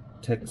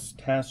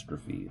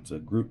textastrophe. It's a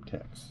group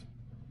text.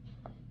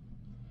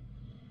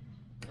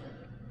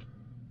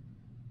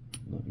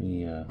 Let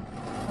me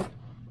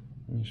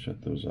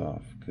shut those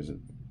off because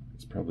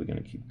it's probably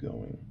going to keep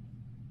going.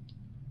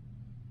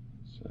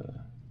 So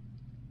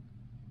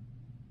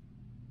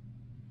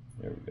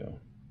there we go.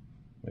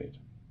 Wait.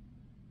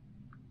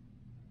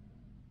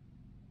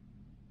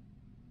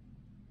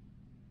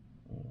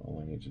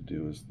 All I need to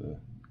do is the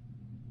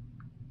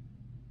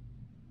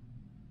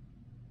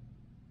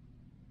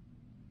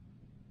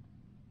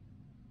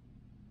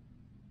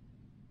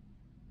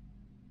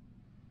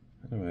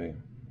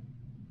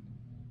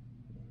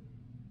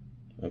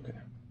okay.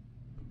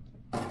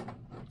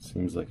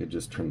 Seems like I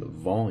just turned the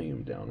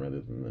volume down rather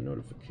than the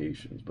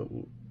notifications, but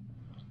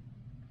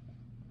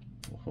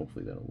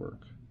hopefully that'll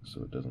work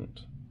so it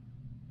doesn't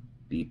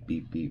beep,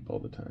 beep, beep all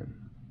the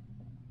time.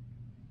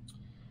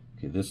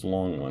 Okay, this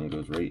long one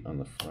goes right on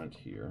the front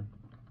here.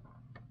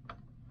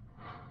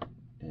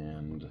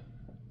 And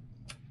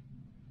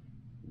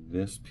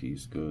this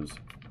piece goes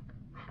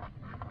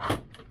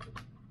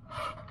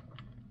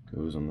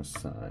on the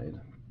side.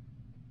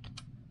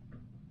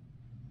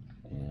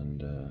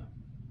 And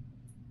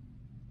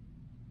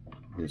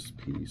this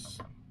piece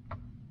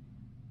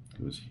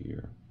goes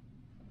here.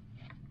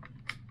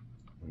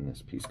 And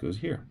this piece goes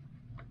here.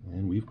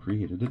 And we've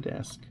created a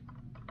desk.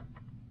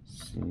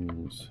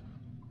 Seems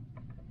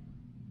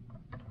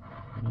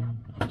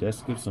a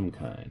desk of some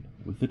kind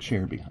with a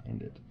chair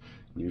behind it.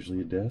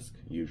 Usually a desk,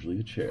 usually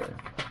a chair.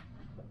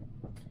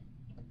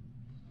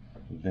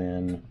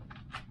 Then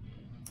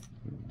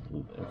a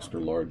little extra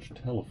large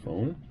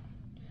telephone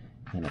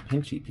and a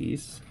pinchy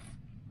piece.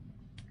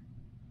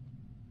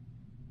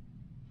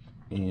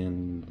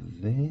 And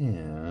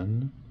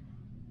then,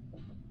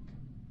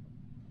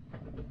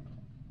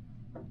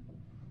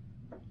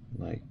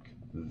 like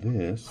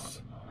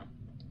this,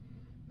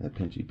 that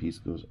pinchy piece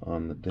goes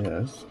on the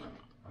desk,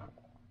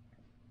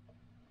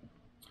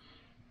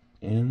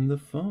 and the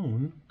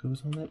phone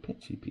goes on that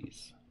pinchy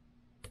piece.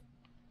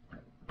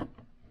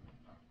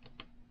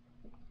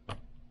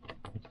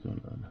 What's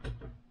going on?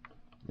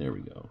 There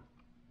we go.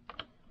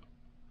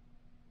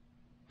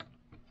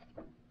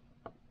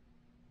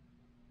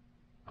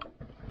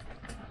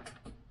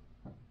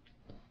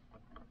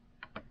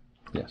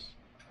 Yes.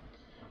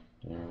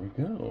 There we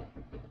go.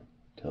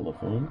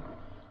 Telephone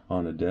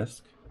on a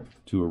desk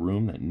to a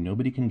room that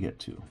nobody can get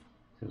to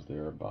because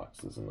there are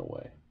boxes in the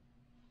way.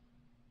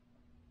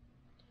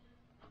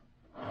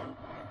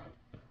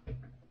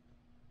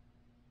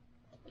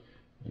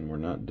 And we're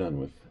not done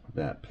with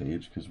that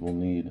page because we'll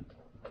need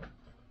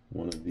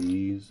one of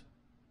these.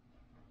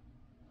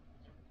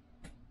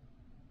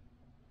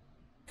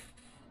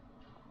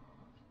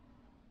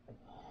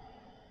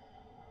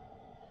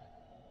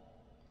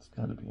 It's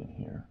got to be in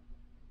here.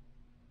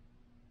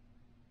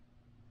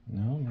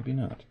 No, maybe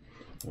not.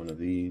 One of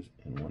these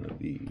and one of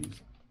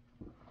these.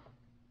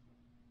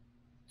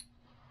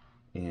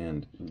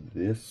 And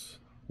this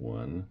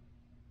one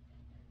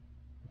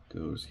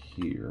goes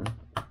here.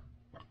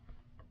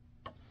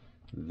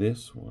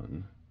 This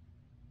one,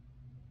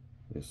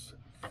 this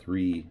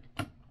three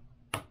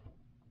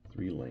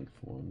length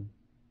one.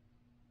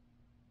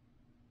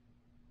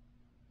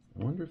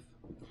 I wonder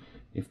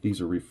if these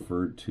are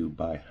referred to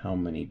by how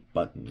many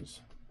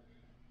buttons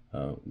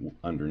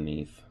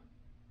underneath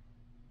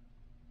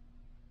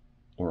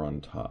or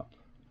on top.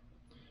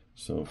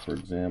 So for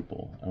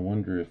example, I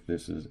wonder if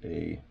this is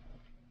a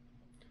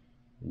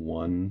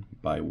 1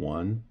 by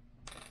 1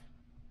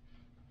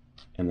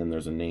 and then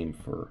there's a name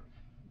for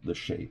the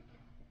shape.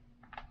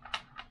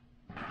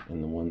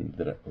 And the one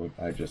that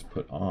I just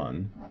put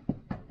on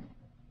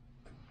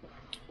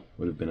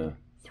would have been a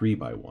 3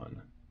 by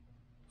 1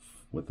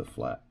 with a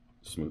flat,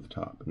 smooth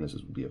top. And this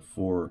would be a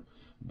 4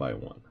 by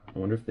 1. I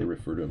wonder if they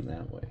refer to them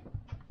that way.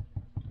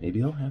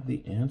 Maybe I'll have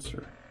the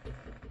answer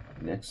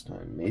next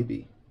time,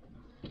 maybe,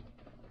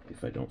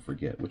 if I don't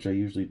forget, which I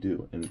usually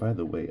do. And by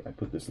the way, I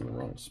put this in the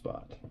wrong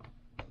spot.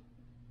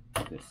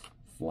 This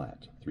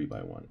flat 3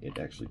 by 1, it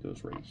actually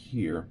goes right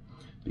here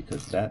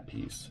because that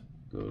piece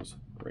goes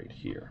right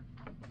here.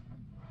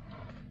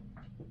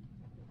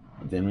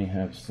 Then we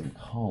have some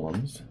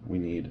columns. We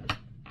need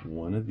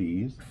one of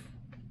these.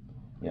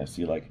 Yeah,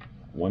 see, like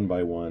 1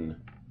 by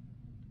 1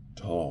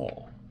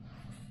 tall,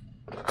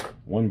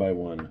 1 by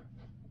 1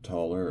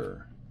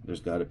 taller. There's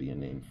got to be a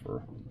name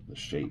for the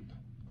shape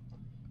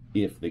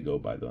if they go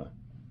by the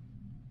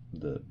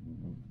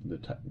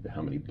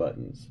how many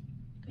buttons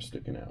are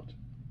sticking out.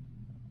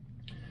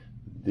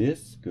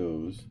 This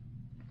goes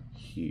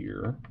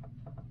here.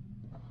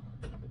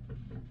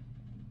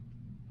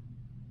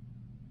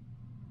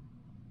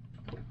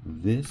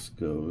 This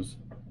goes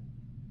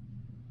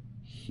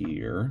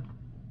here.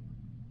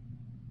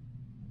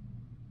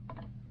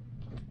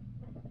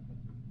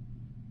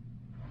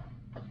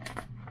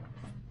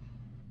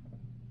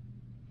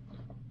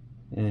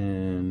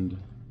 And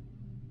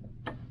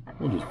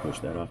we'll just push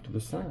that off to the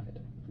side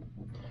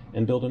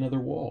and build another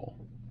wall,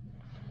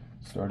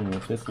 starting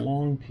with this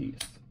long piece.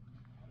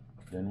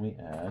 Then we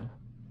add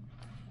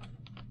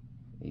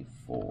a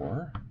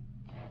 4.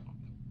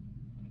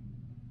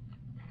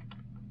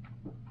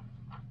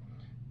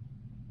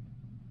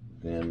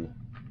 Then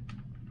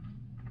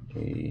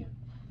a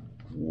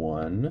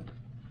 1,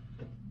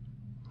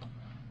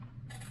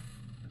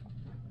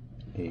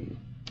 a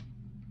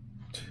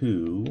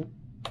 2.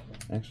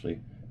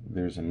 Actually,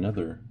 there's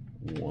another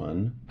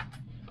 1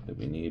 that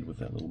we need with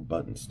that little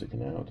button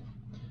sticking out,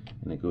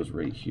 and it goes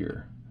right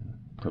here.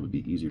 Probably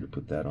be easier to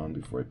put that on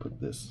before I put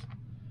this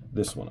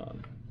one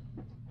on.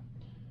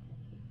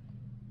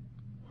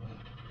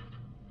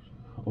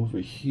 Over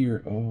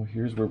here, oh,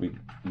 here's where we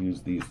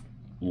use these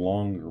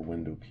longer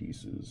window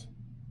pieces.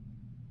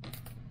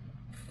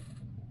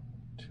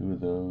 2 of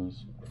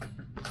those,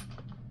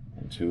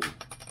 and 2,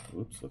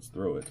 oops, let's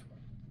throw it.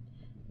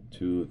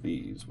 two of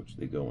these, which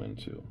they go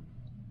into.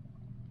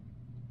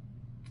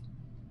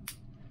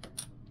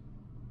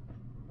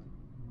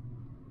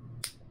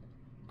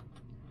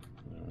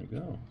 There we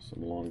go,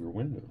 some longer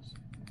windows.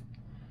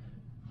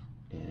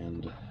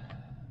 And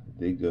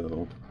they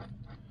go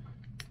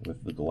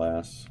with the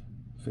glass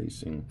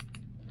facing,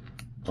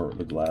 or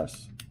the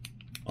glass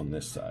on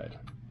this side,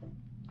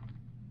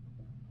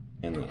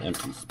 and the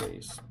empty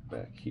space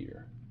back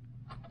here.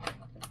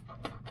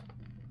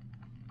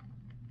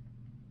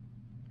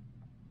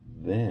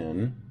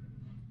 Then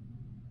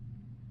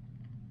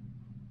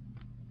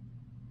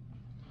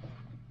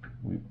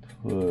we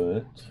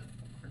put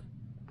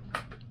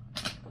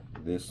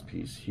this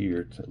piece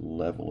here to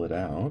level it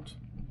out.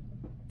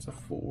 It's a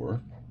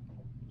 4.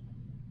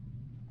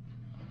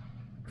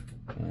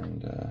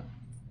 And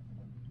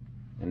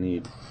I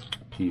need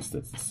a piece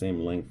that's the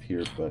same length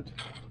here, but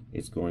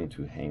it's going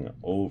to hang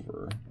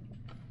over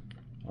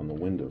on the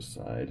window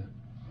side,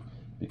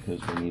 because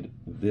we need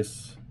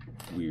this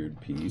weird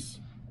piece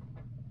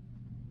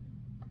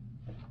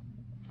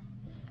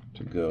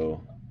to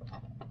go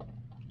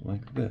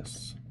like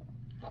this.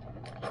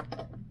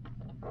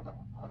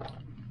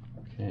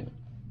 Okay.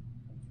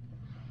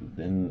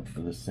 Then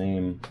for the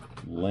same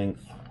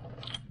length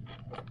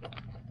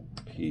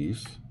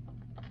piece,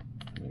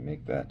 let me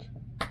make that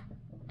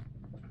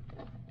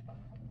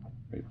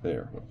right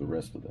there with the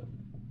rest of them.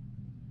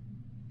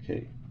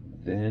 Okay,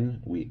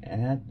 then we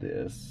add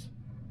this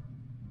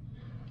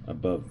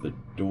above the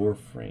door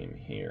frame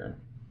here.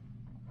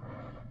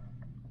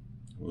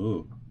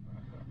 Ooh,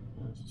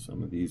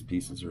 some of these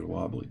pieces are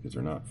wobbly because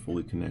they're not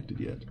fully connected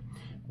yet.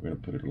 We're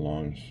going to put it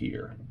along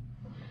here.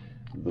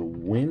 The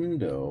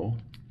window,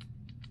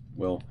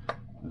 well,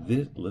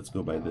 this, let's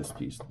go by this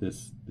piece.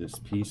 This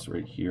piece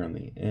right here on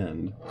the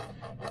end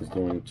is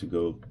going to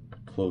go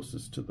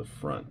closest to the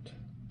front.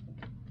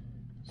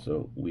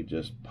 So we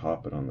just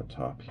pop it on the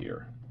top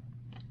here.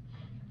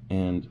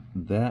 And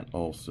that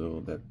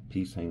also, that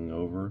piece hanging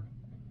over,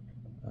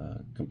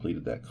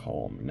 completed that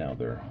column. Now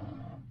they're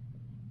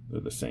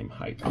the same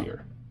height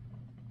here.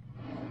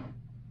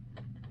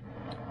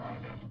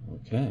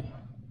 Okay,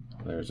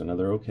 there's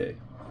another okay.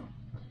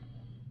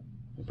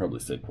 I probably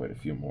said quite a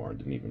few more,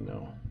 didn't even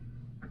know.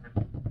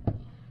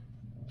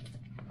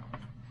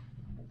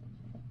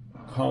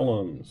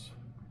 Columns.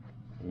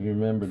 You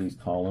remember these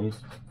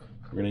columns?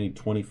 We're going to need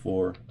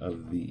 24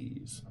 of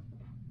these.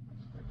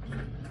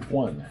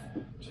 1,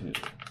 2,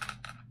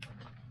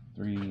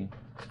 3,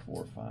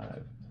 4,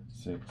 5,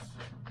 6,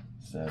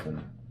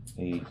 7,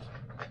 8,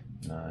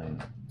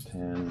 9,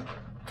 10,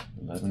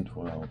 11,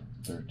 12,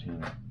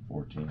 13,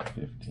 14,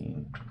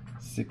 15,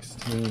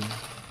 16,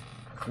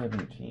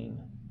 17,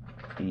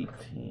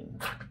 18,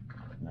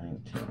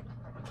 19,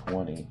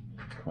 20,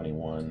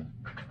 21,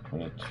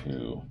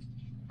 22,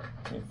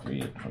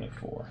 23,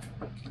 24.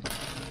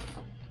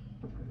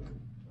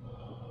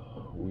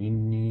 We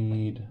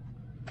need,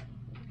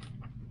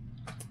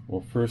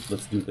 well, first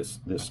let's do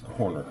this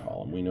corner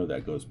column. We know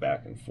that goes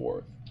back and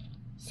forth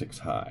 6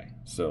 high,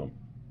 so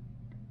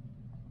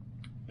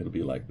it'll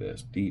be like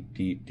this: deep,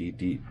 deep, deep,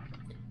 deep.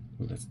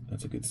 Ooh,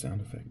 that's a good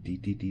sound effect.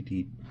 Deep, deep, deep,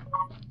 deep.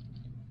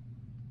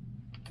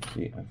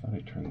 See, I thought I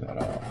turned that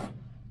off.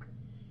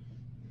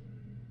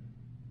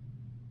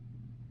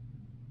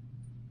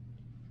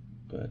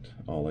 But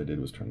all I did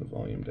was turn the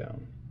volume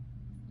down.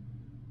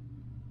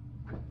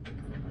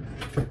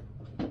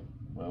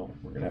 Well,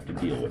 we're gonna have to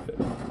deal with it.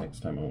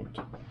 Next time I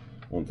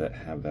won't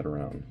have that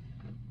around.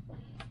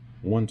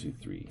 1, 2,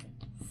 3,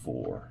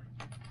 4.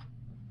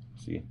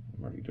 See,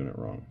 I'm already doing it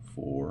wrong.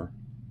 4,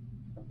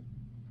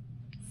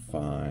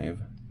 5,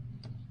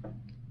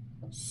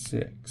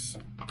 6.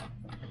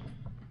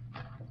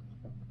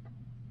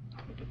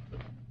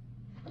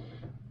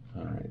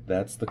 All right,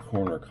 that's the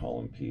corner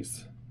column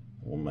piece.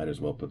 We might as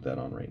well put that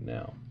on right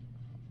now.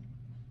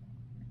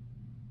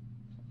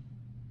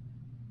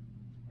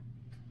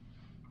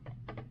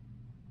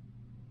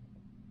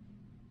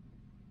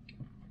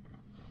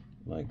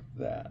 Like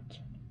that.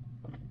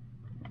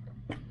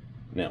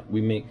 Now, we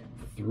make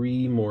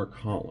 3 more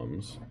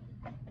columns,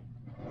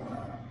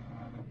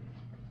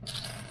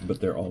 but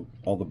they're all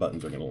the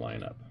buttons are going to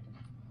line up.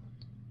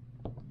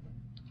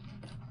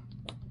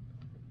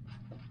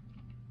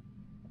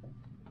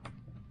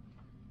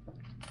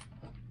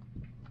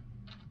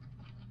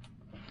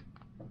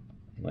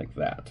 Like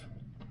that.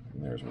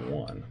 And there's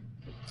 1.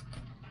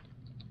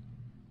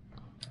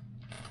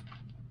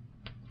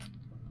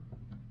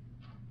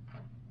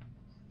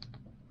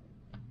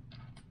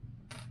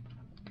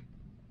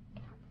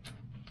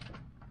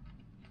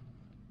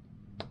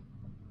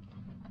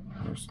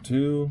 There's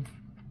 2.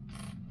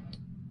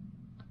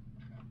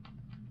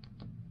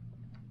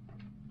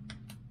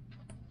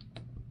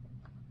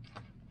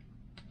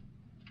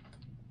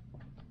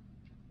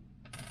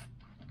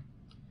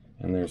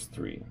 And there's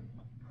 3.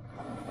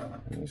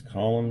 And these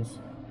columns,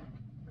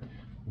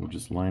 we'll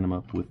just line them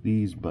up with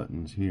these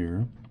buttons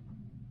here.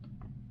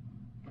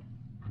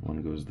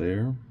 1 goes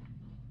there.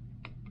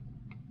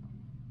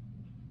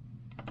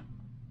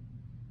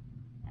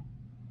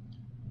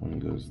 1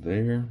 goes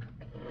there.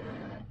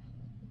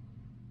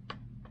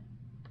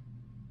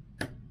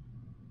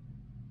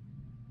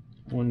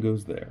 One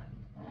goes there.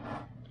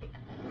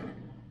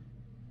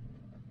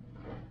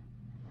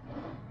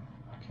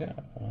 Okay,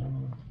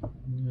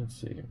 let's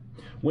see.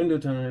 Window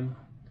time.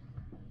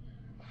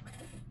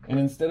 And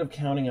instead of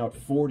counting out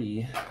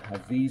 40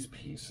 of these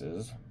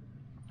pieces,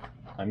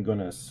 I'm going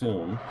to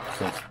assume,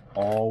 since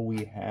all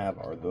we have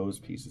are those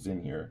pieces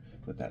in here,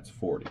 that that's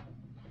 40.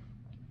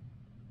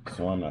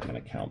 So I'm not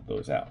going to count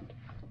those out.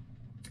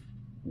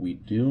 We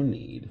do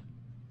need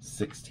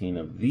 16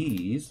 of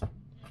these,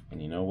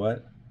 and you know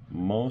what?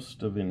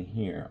 Most of in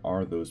here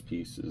are those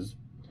pieces,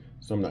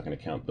 so I'm not going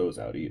to count those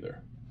out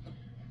either.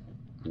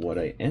 What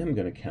I am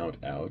going to count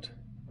out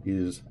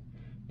is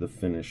the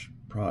finished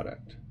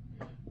product,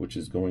 which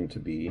is going to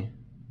be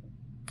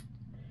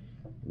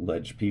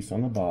ledge piece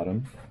on the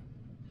bottom,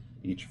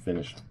 each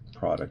finished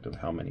product of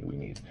how many we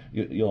need.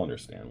 You'll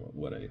understand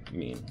what I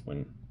mean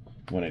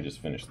when I just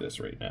finish this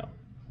right now.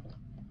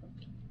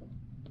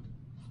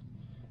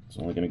 It's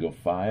only going to go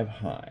 5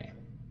 high.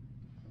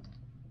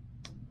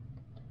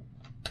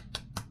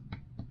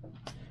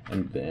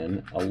 And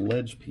then a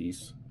ledge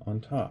piece on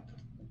top.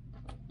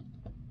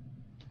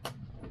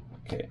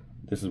 Okay,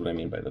 this is what I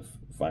mean by the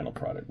final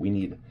product. We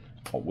need,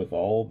 with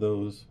all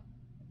those,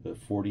 the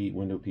 40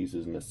 window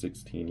pieces and the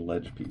 16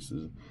 ledge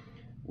pieces,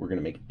 we're going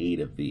to make 8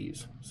 of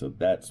these. So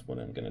that's what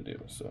I'm going to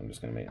do. So I'm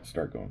just going to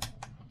start going.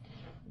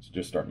 Let's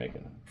just start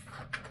making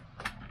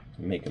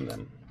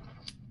them.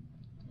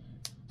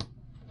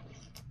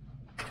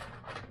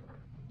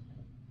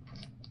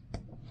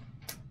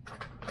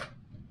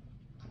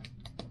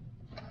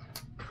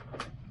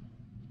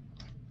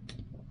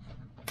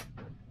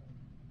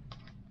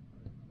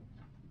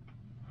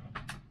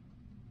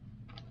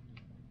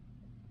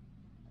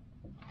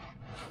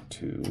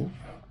 Two.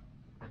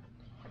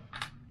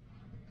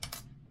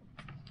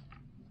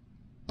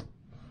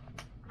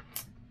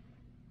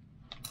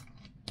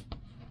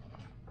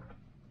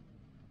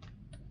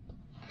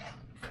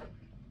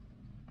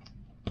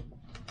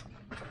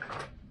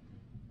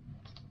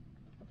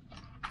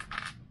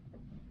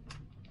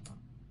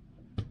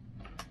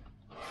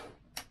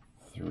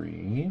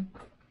 Three.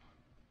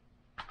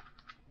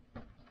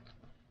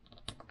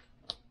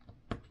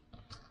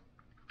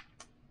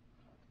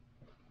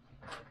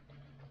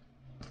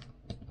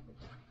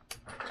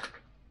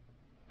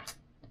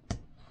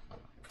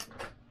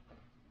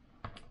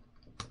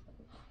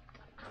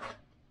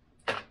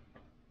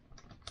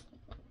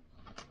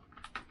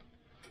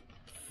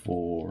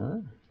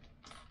 Four.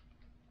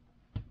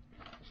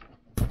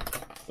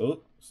 Oh,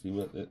 see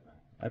what it,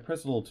 I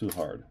pressed a little too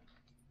hard.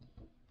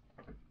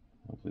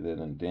 Hopefully that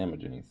didn't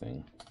damage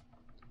anything.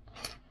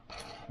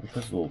 I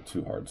press a little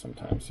too hard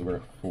sometimes. So we're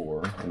at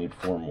 4. We need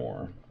 4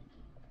 more.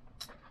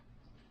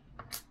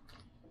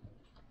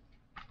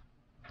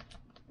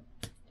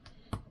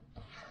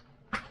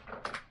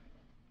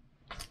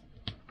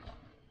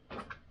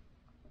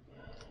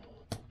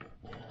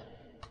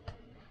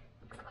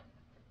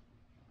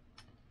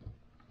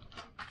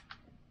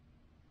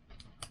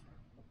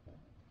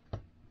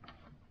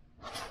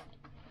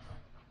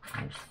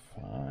 There's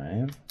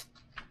 5.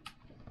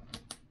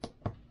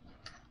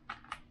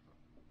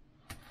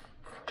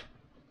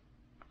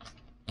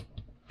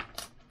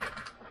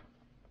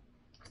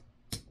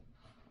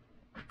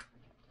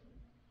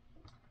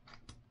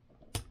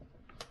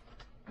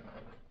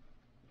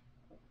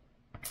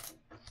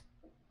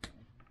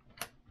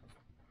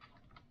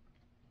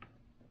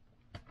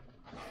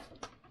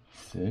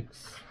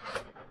 Six.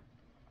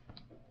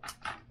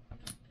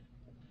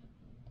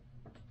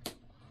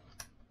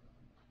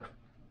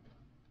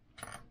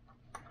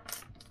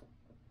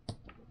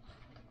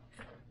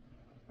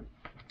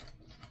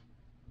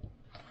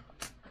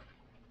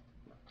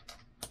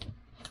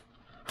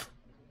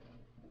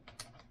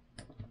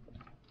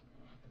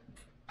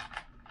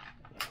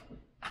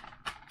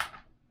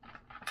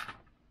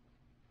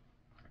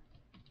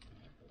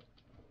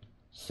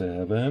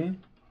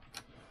 Seven.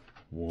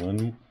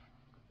 One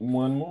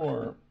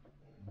more.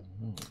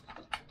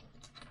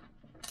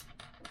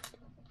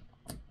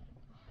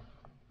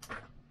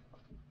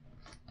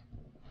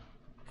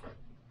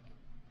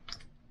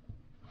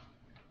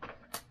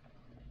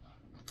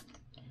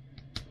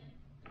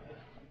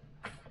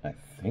 I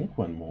think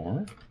one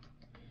more.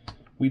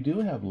 We do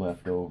have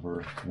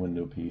leftover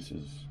window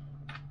pieces.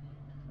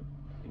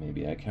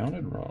 Maybe I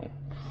counted wrong.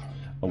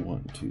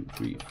 1, 2,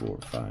 3, 4,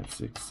 5,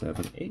 6,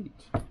 7, 8.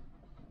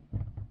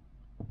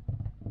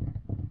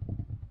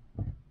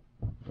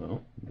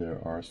 Well, there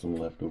are some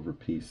leftover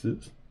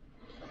pieces.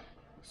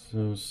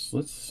 So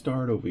let's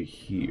start over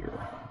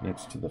here,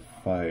 next to the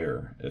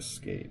fire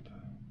escape.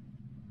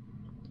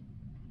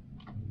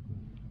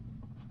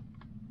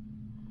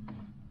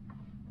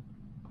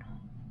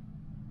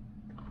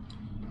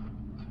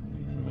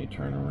 And we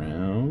turn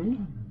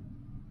around.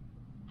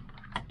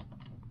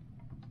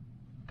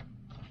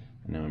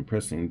 Now I'm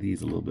pressing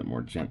these a little bit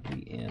more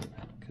gently in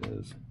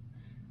because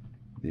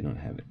they don't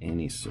have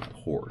any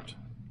support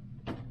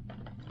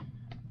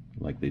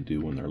like they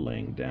do when they're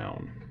laying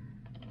down.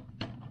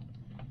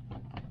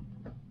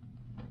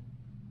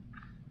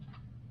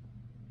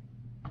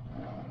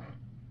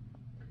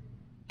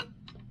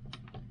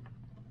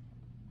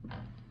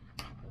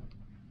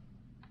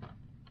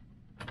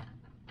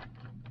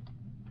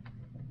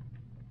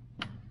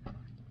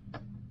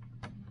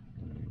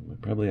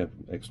 probably have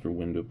extra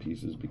window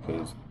pieces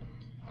because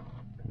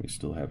we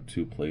still have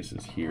 2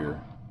 places here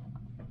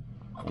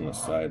on the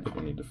side that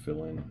we need to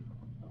fill in.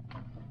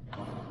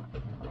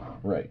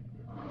 Right.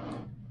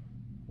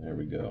 There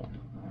we go.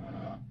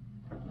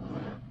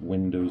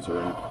 Windows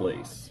are in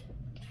place.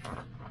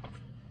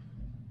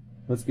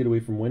 Let's get away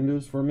from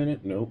windows for a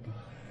minute. Nope.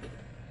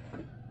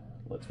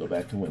 Let's go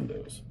back to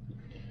windows.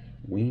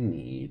 We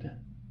need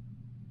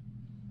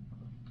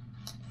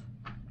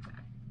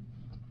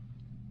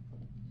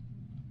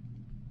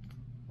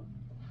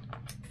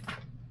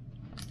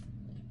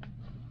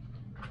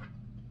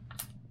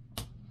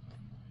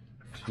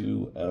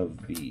two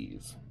of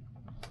these.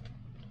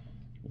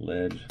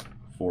 Ledge,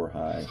 4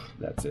 high,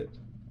 that's it.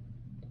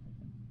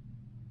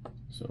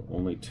 So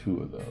only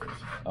 2 of those.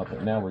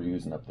 Okay, now we're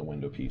using up the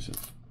window pieces.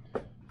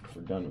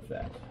 We're done with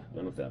that.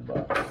 Done with that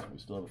box. We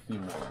still have a few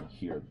more in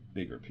here,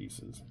 bigger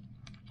pieces.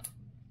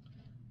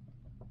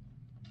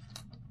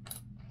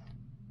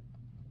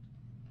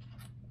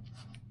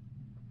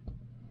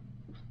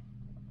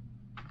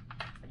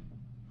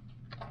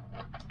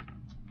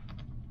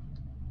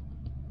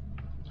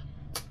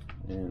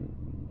 And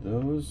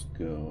those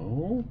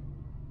go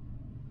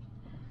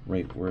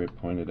right where it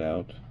pointed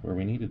out where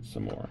we needed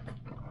some more.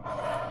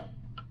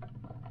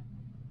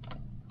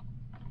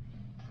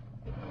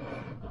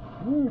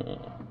 Oh,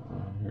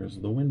 here's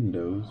the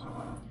windows.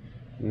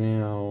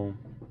 Now,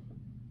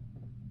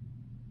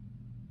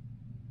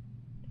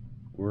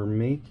 we're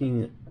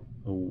making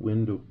a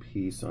window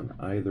piece on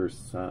either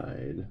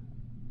side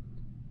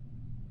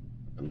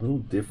a little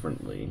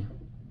differently.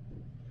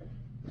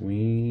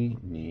 We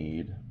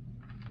need,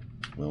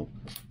 well,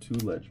 2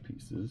 ledge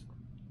pieces.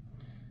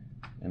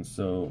 And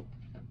so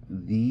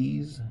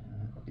these,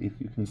 if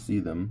you can see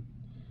them,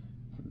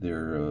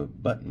 they're a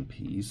button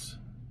piece.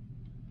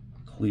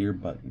 Clear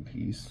button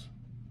piece.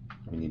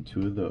 We need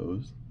 2 of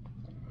those.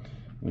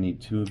 We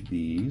need 2 of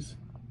these.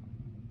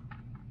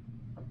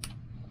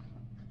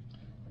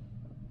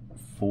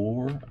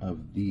 4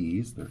 of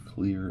these. They're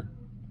clear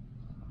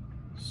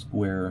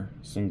square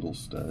single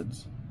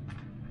studs.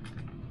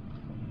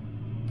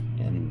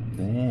 And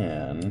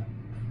then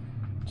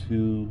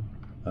 2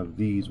 of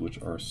these,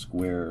 which are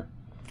square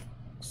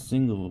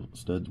single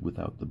studs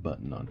without the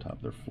button on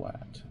top. They're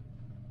flat.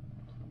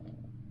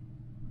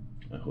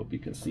 I hope you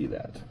can see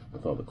that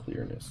with all the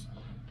clearness.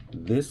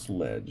 This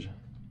ledge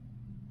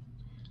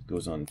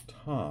goes on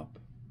top.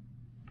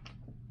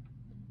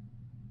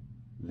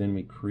 Then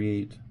we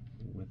create,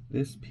 with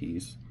this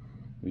piece,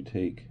 we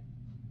take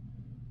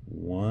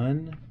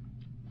 1,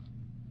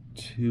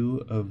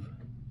 2 of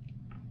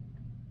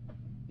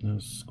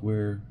those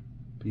square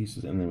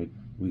pieces, and then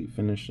we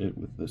finish it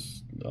with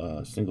this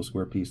single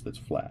square piece that's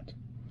flat.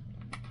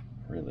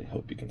 I really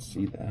hope you can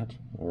see that,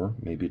 or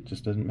maybe it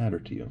just doesn't matter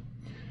to you.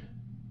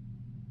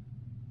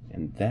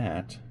 And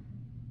that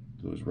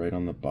goes right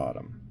on the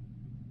bottom.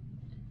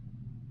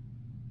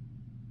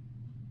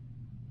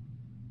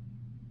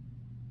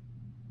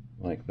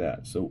 Like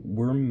that. So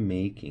we're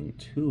making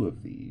 2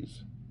 of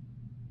these.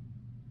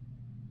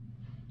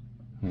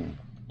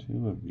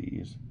 2 of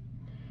these,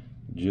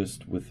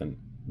 just with the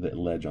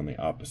ledge on the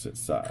opposite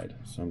side.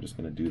 So I'm just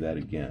going to do that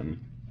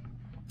again.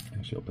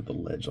 Actually, I'll put the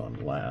ledge on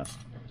last.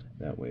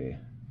 That way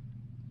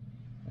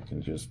I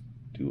can just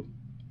do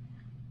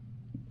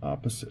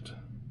opposite.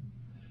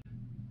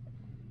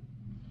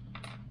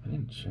 I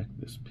didn't check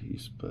this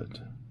piece, but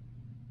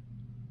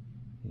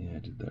yeah, I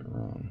did that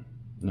wrong.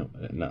 No,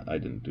 I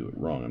didn't do it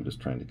wrong. I'm just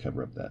trying to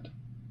cover up that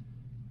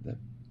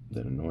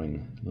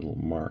annoying little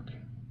mark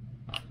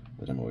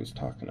that I'm always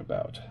talking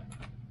about.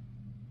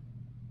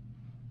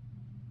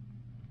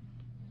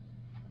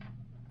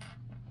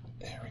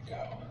 There we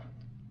go.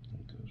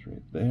 It goes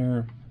right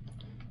there.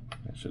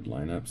 That should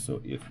line up. So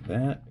if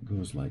that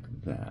goes like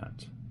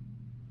that,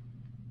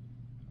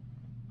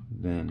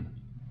 then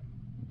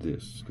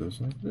this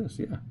goes like this.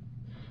 Yeah.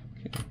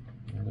 Okay.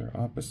 Now they're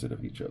opposite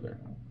of each other.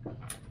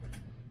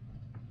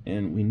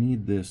 And we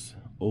need this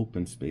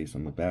open space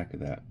on the back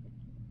of that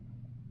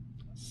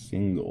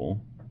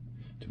single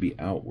to be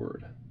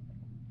outward.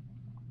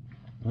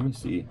 Let me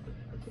see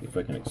if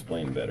I can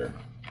explain better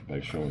by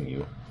showing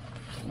you.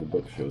 The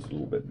book shows it a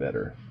little bit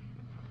better.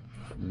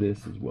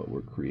 This is what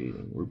we're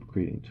creating. We're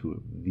creating 2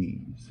 of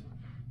these.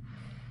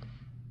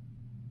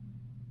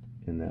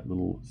 And that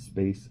little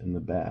space in the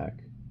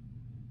back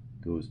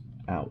goes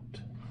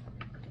out.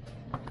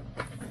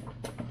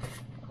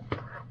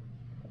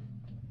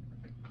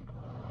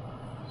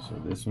 So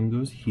this one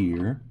goes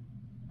here.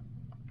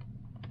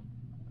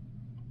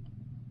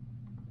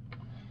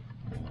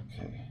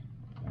 Okay,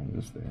 that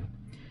goes there.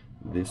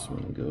 This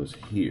one goes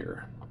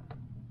here.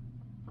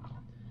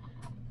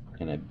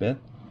 And I bet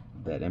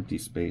that empty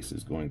space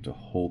is going to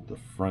hold the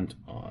front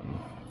on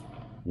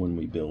when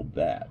we build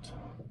that.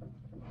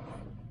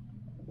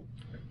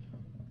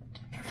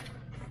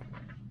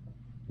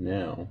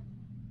 Now,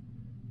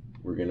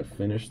 we're going to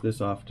finish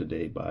this off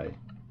today by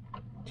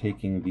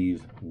taking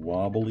these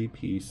wobbly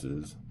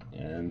pieces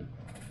and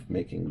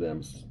making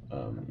them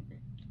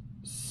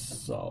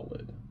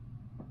solid.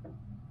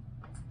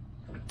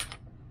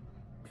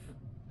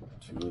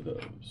 2 of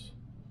those.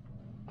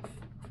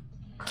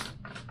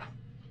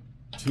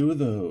 2 of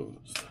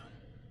those.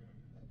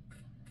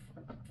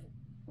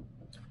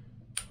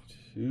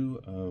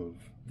 2 of,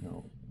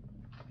 no,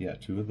 yeah,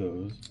 2 of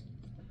those.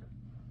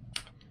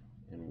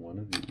 And 1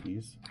 of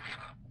these.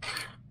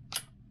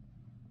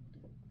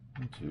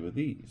 And 2 of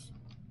these.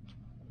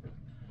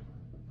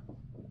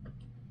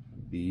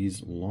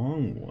 These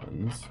long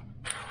ones,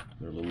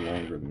 they're a little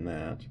longer than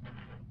that.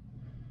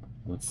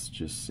 Let's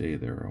just say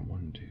there are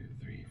 1, 2,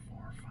 3,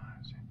 4, 5,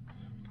 6,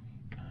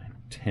 9,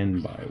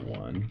 10 by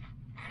 1.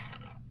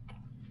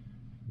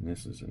 And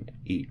this is an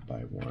 8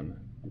 by 1.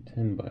 The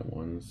 10 by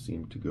 1s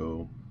seem to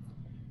go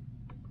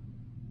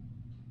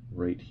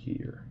right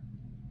here.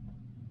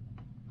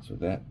 So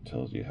that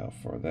tells you how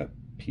far that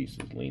piece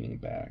is leaning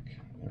back.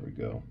 There we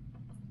go.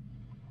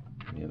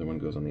 And the other one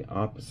goes on the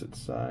opposite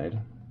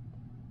side.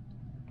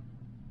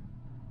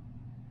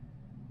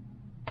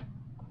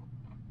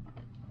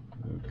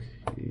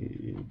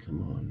 Okay,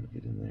 come on,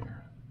 get in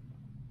there.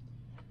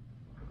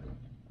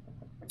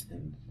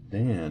 And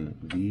then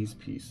these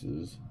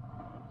pieces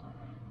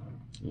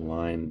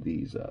line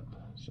these up.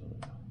 So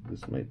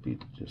this might be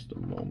just a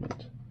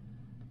moment.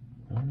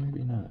 Or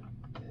maybe not.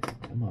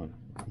 Come on,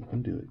 you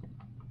can do it.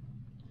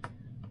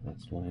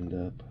 That's lined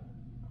up.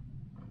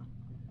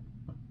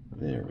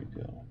 There we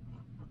go.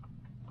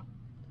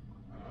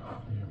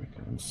 There we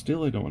go. And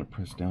still I don't want to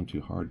press down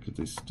too hard because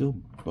they still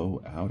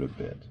bow out a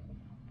bit.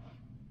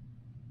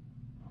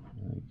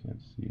 I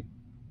can't see.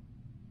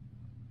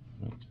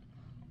 Right.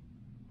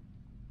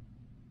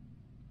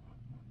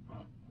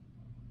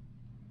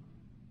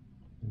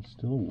 They're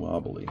still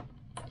wobbly.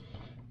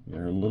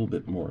 They're a little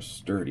bit more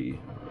sturdy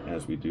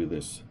as we do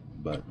this,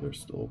 but they're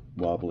still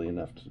wobbly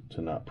enough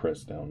to not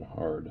press down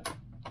hard.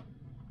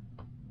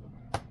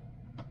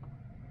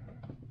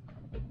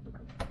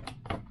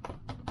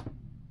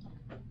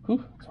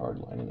 Whew, it's hard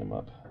lining them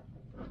up.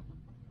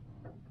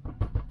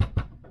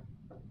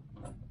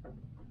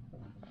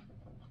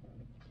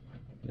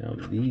 Now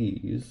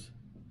these,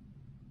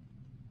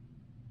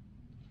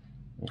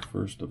 well,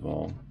 first of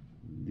all,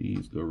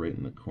 these go right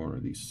in the corner,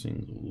 these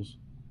singles.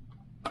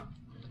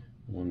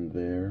 One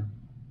there,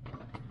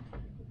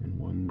 and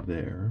one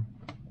there.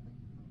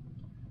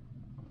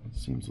 It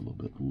seems a little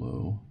bit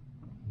low.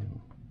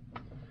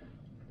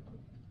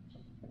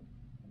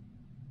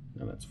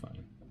 No, that's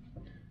fine.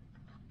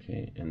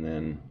 Okay, and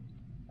then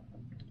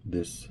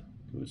this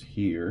goes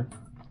here.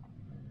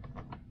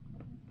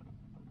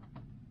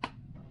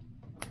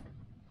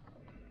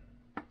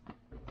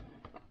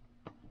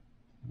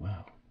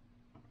 Wow,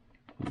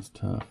 it's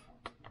tough.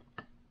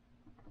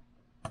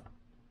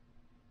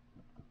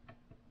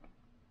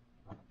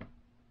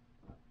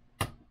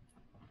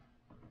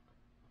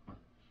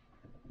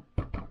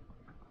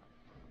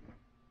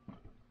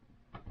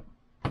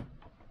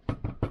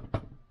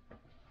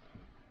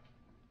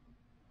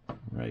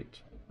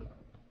 Right.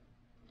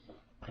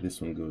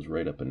 This one goes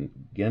right up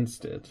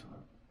against it.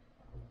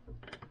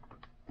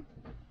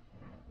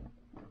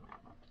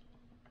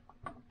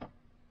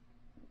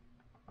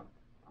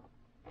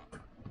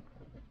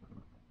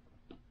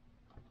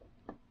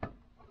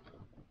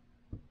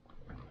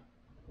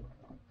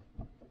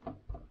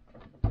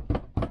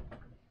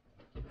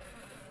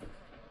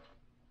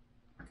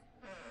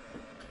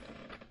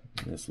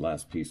 This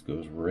last piece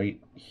goes right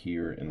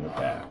here in the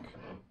back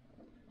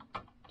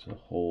to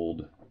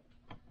hold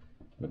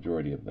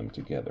majority of them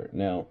together.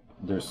 Now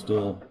there's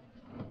still,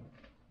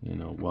 you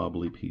know,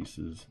 wobbly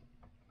pieces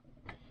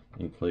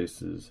in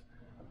places,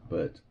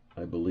 but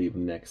I believe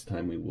next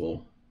time we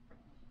will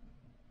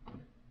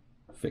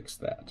fix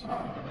that.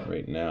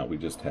 Right now we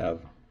just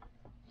have,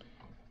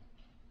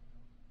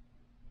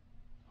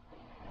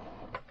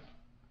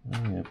 I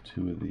only have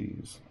 2 of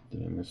these.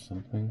 Did I miss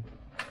something?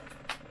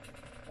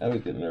 I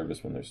always get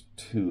nervous when there's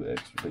 2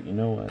 extra, but you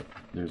know what?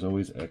 There's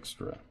always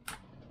extra.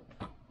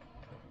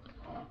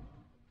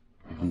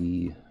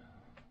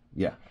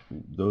 Yeah,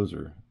 those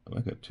are, I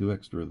got 2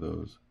 extra of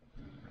those.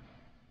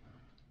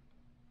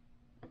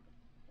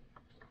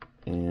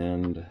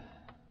 And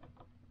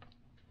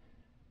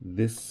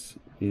this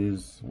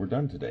is, we're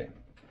done today.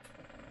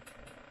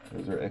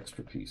 Those are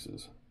extra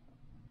pieces.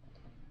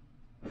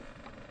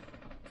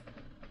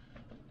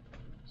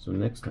 So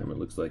next time it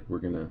looks like we're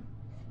gonna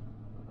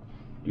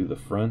do the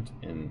front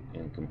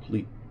and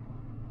complete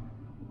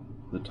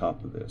the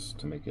top of this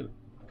to make it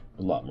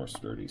a lot more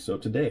sturdy. So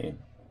today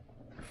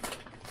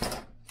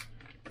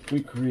we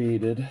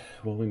created,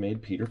 well, we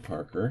made Peter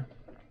Parker,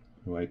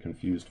 who I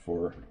confused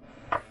for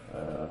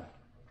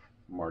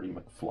Marty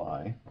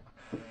McFly.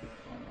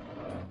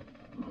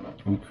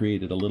 We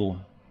created a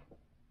little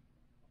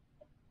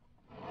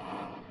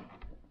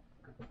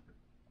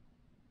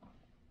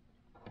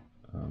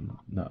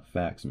not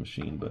fax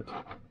machine, but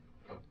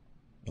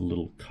a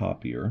little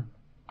copier.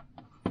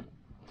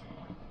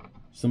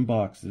 Some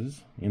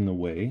boxes in the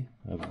way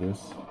of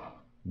this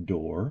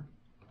door.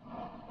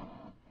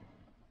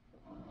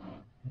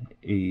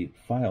 A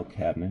file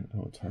cabinet,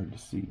 oh, it's hard to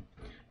see.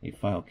 A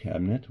file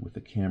cabinet with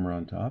a camera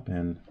on top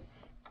and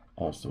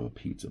also a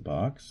pizza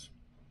box.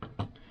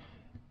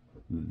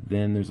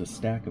 Then there's a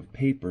stack of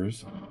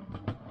papers.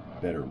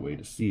 Better way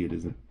to see it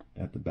isn't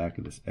at the back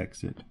of this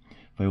exit.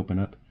 If I open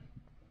up,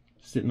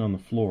 sitting on the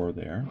floor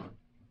there,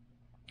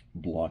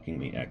 blocking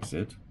the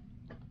exit,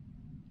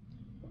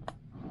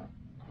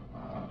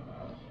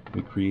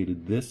 we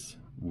created this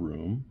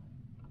room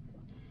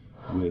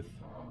with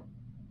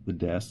the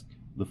desk,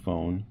 the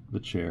phone, the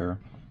chair,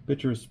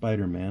 picture of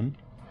Spider-Man,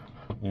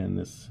 and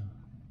this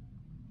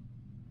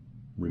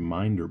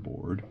reminder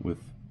board with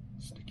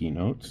sticky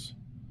notes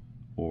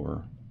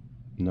or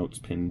notes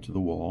pinned to the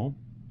wall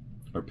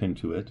or pinned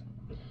to it.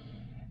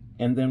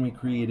 And then we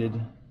created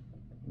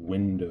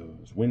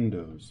windows,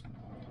 windows,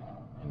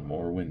 and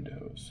more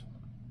windows.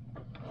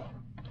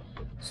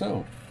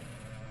 So,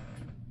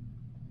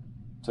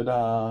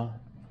 ta-da!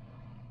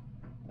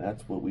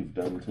 That's what we've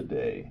done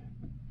today.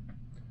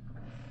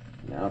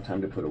 Now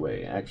time to put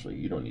away. Actually,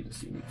 you don't need to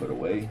see me put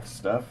away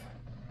stuff.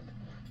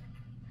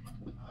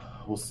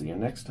 We'll see you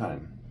next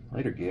time.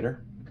 Later,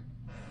 Gator.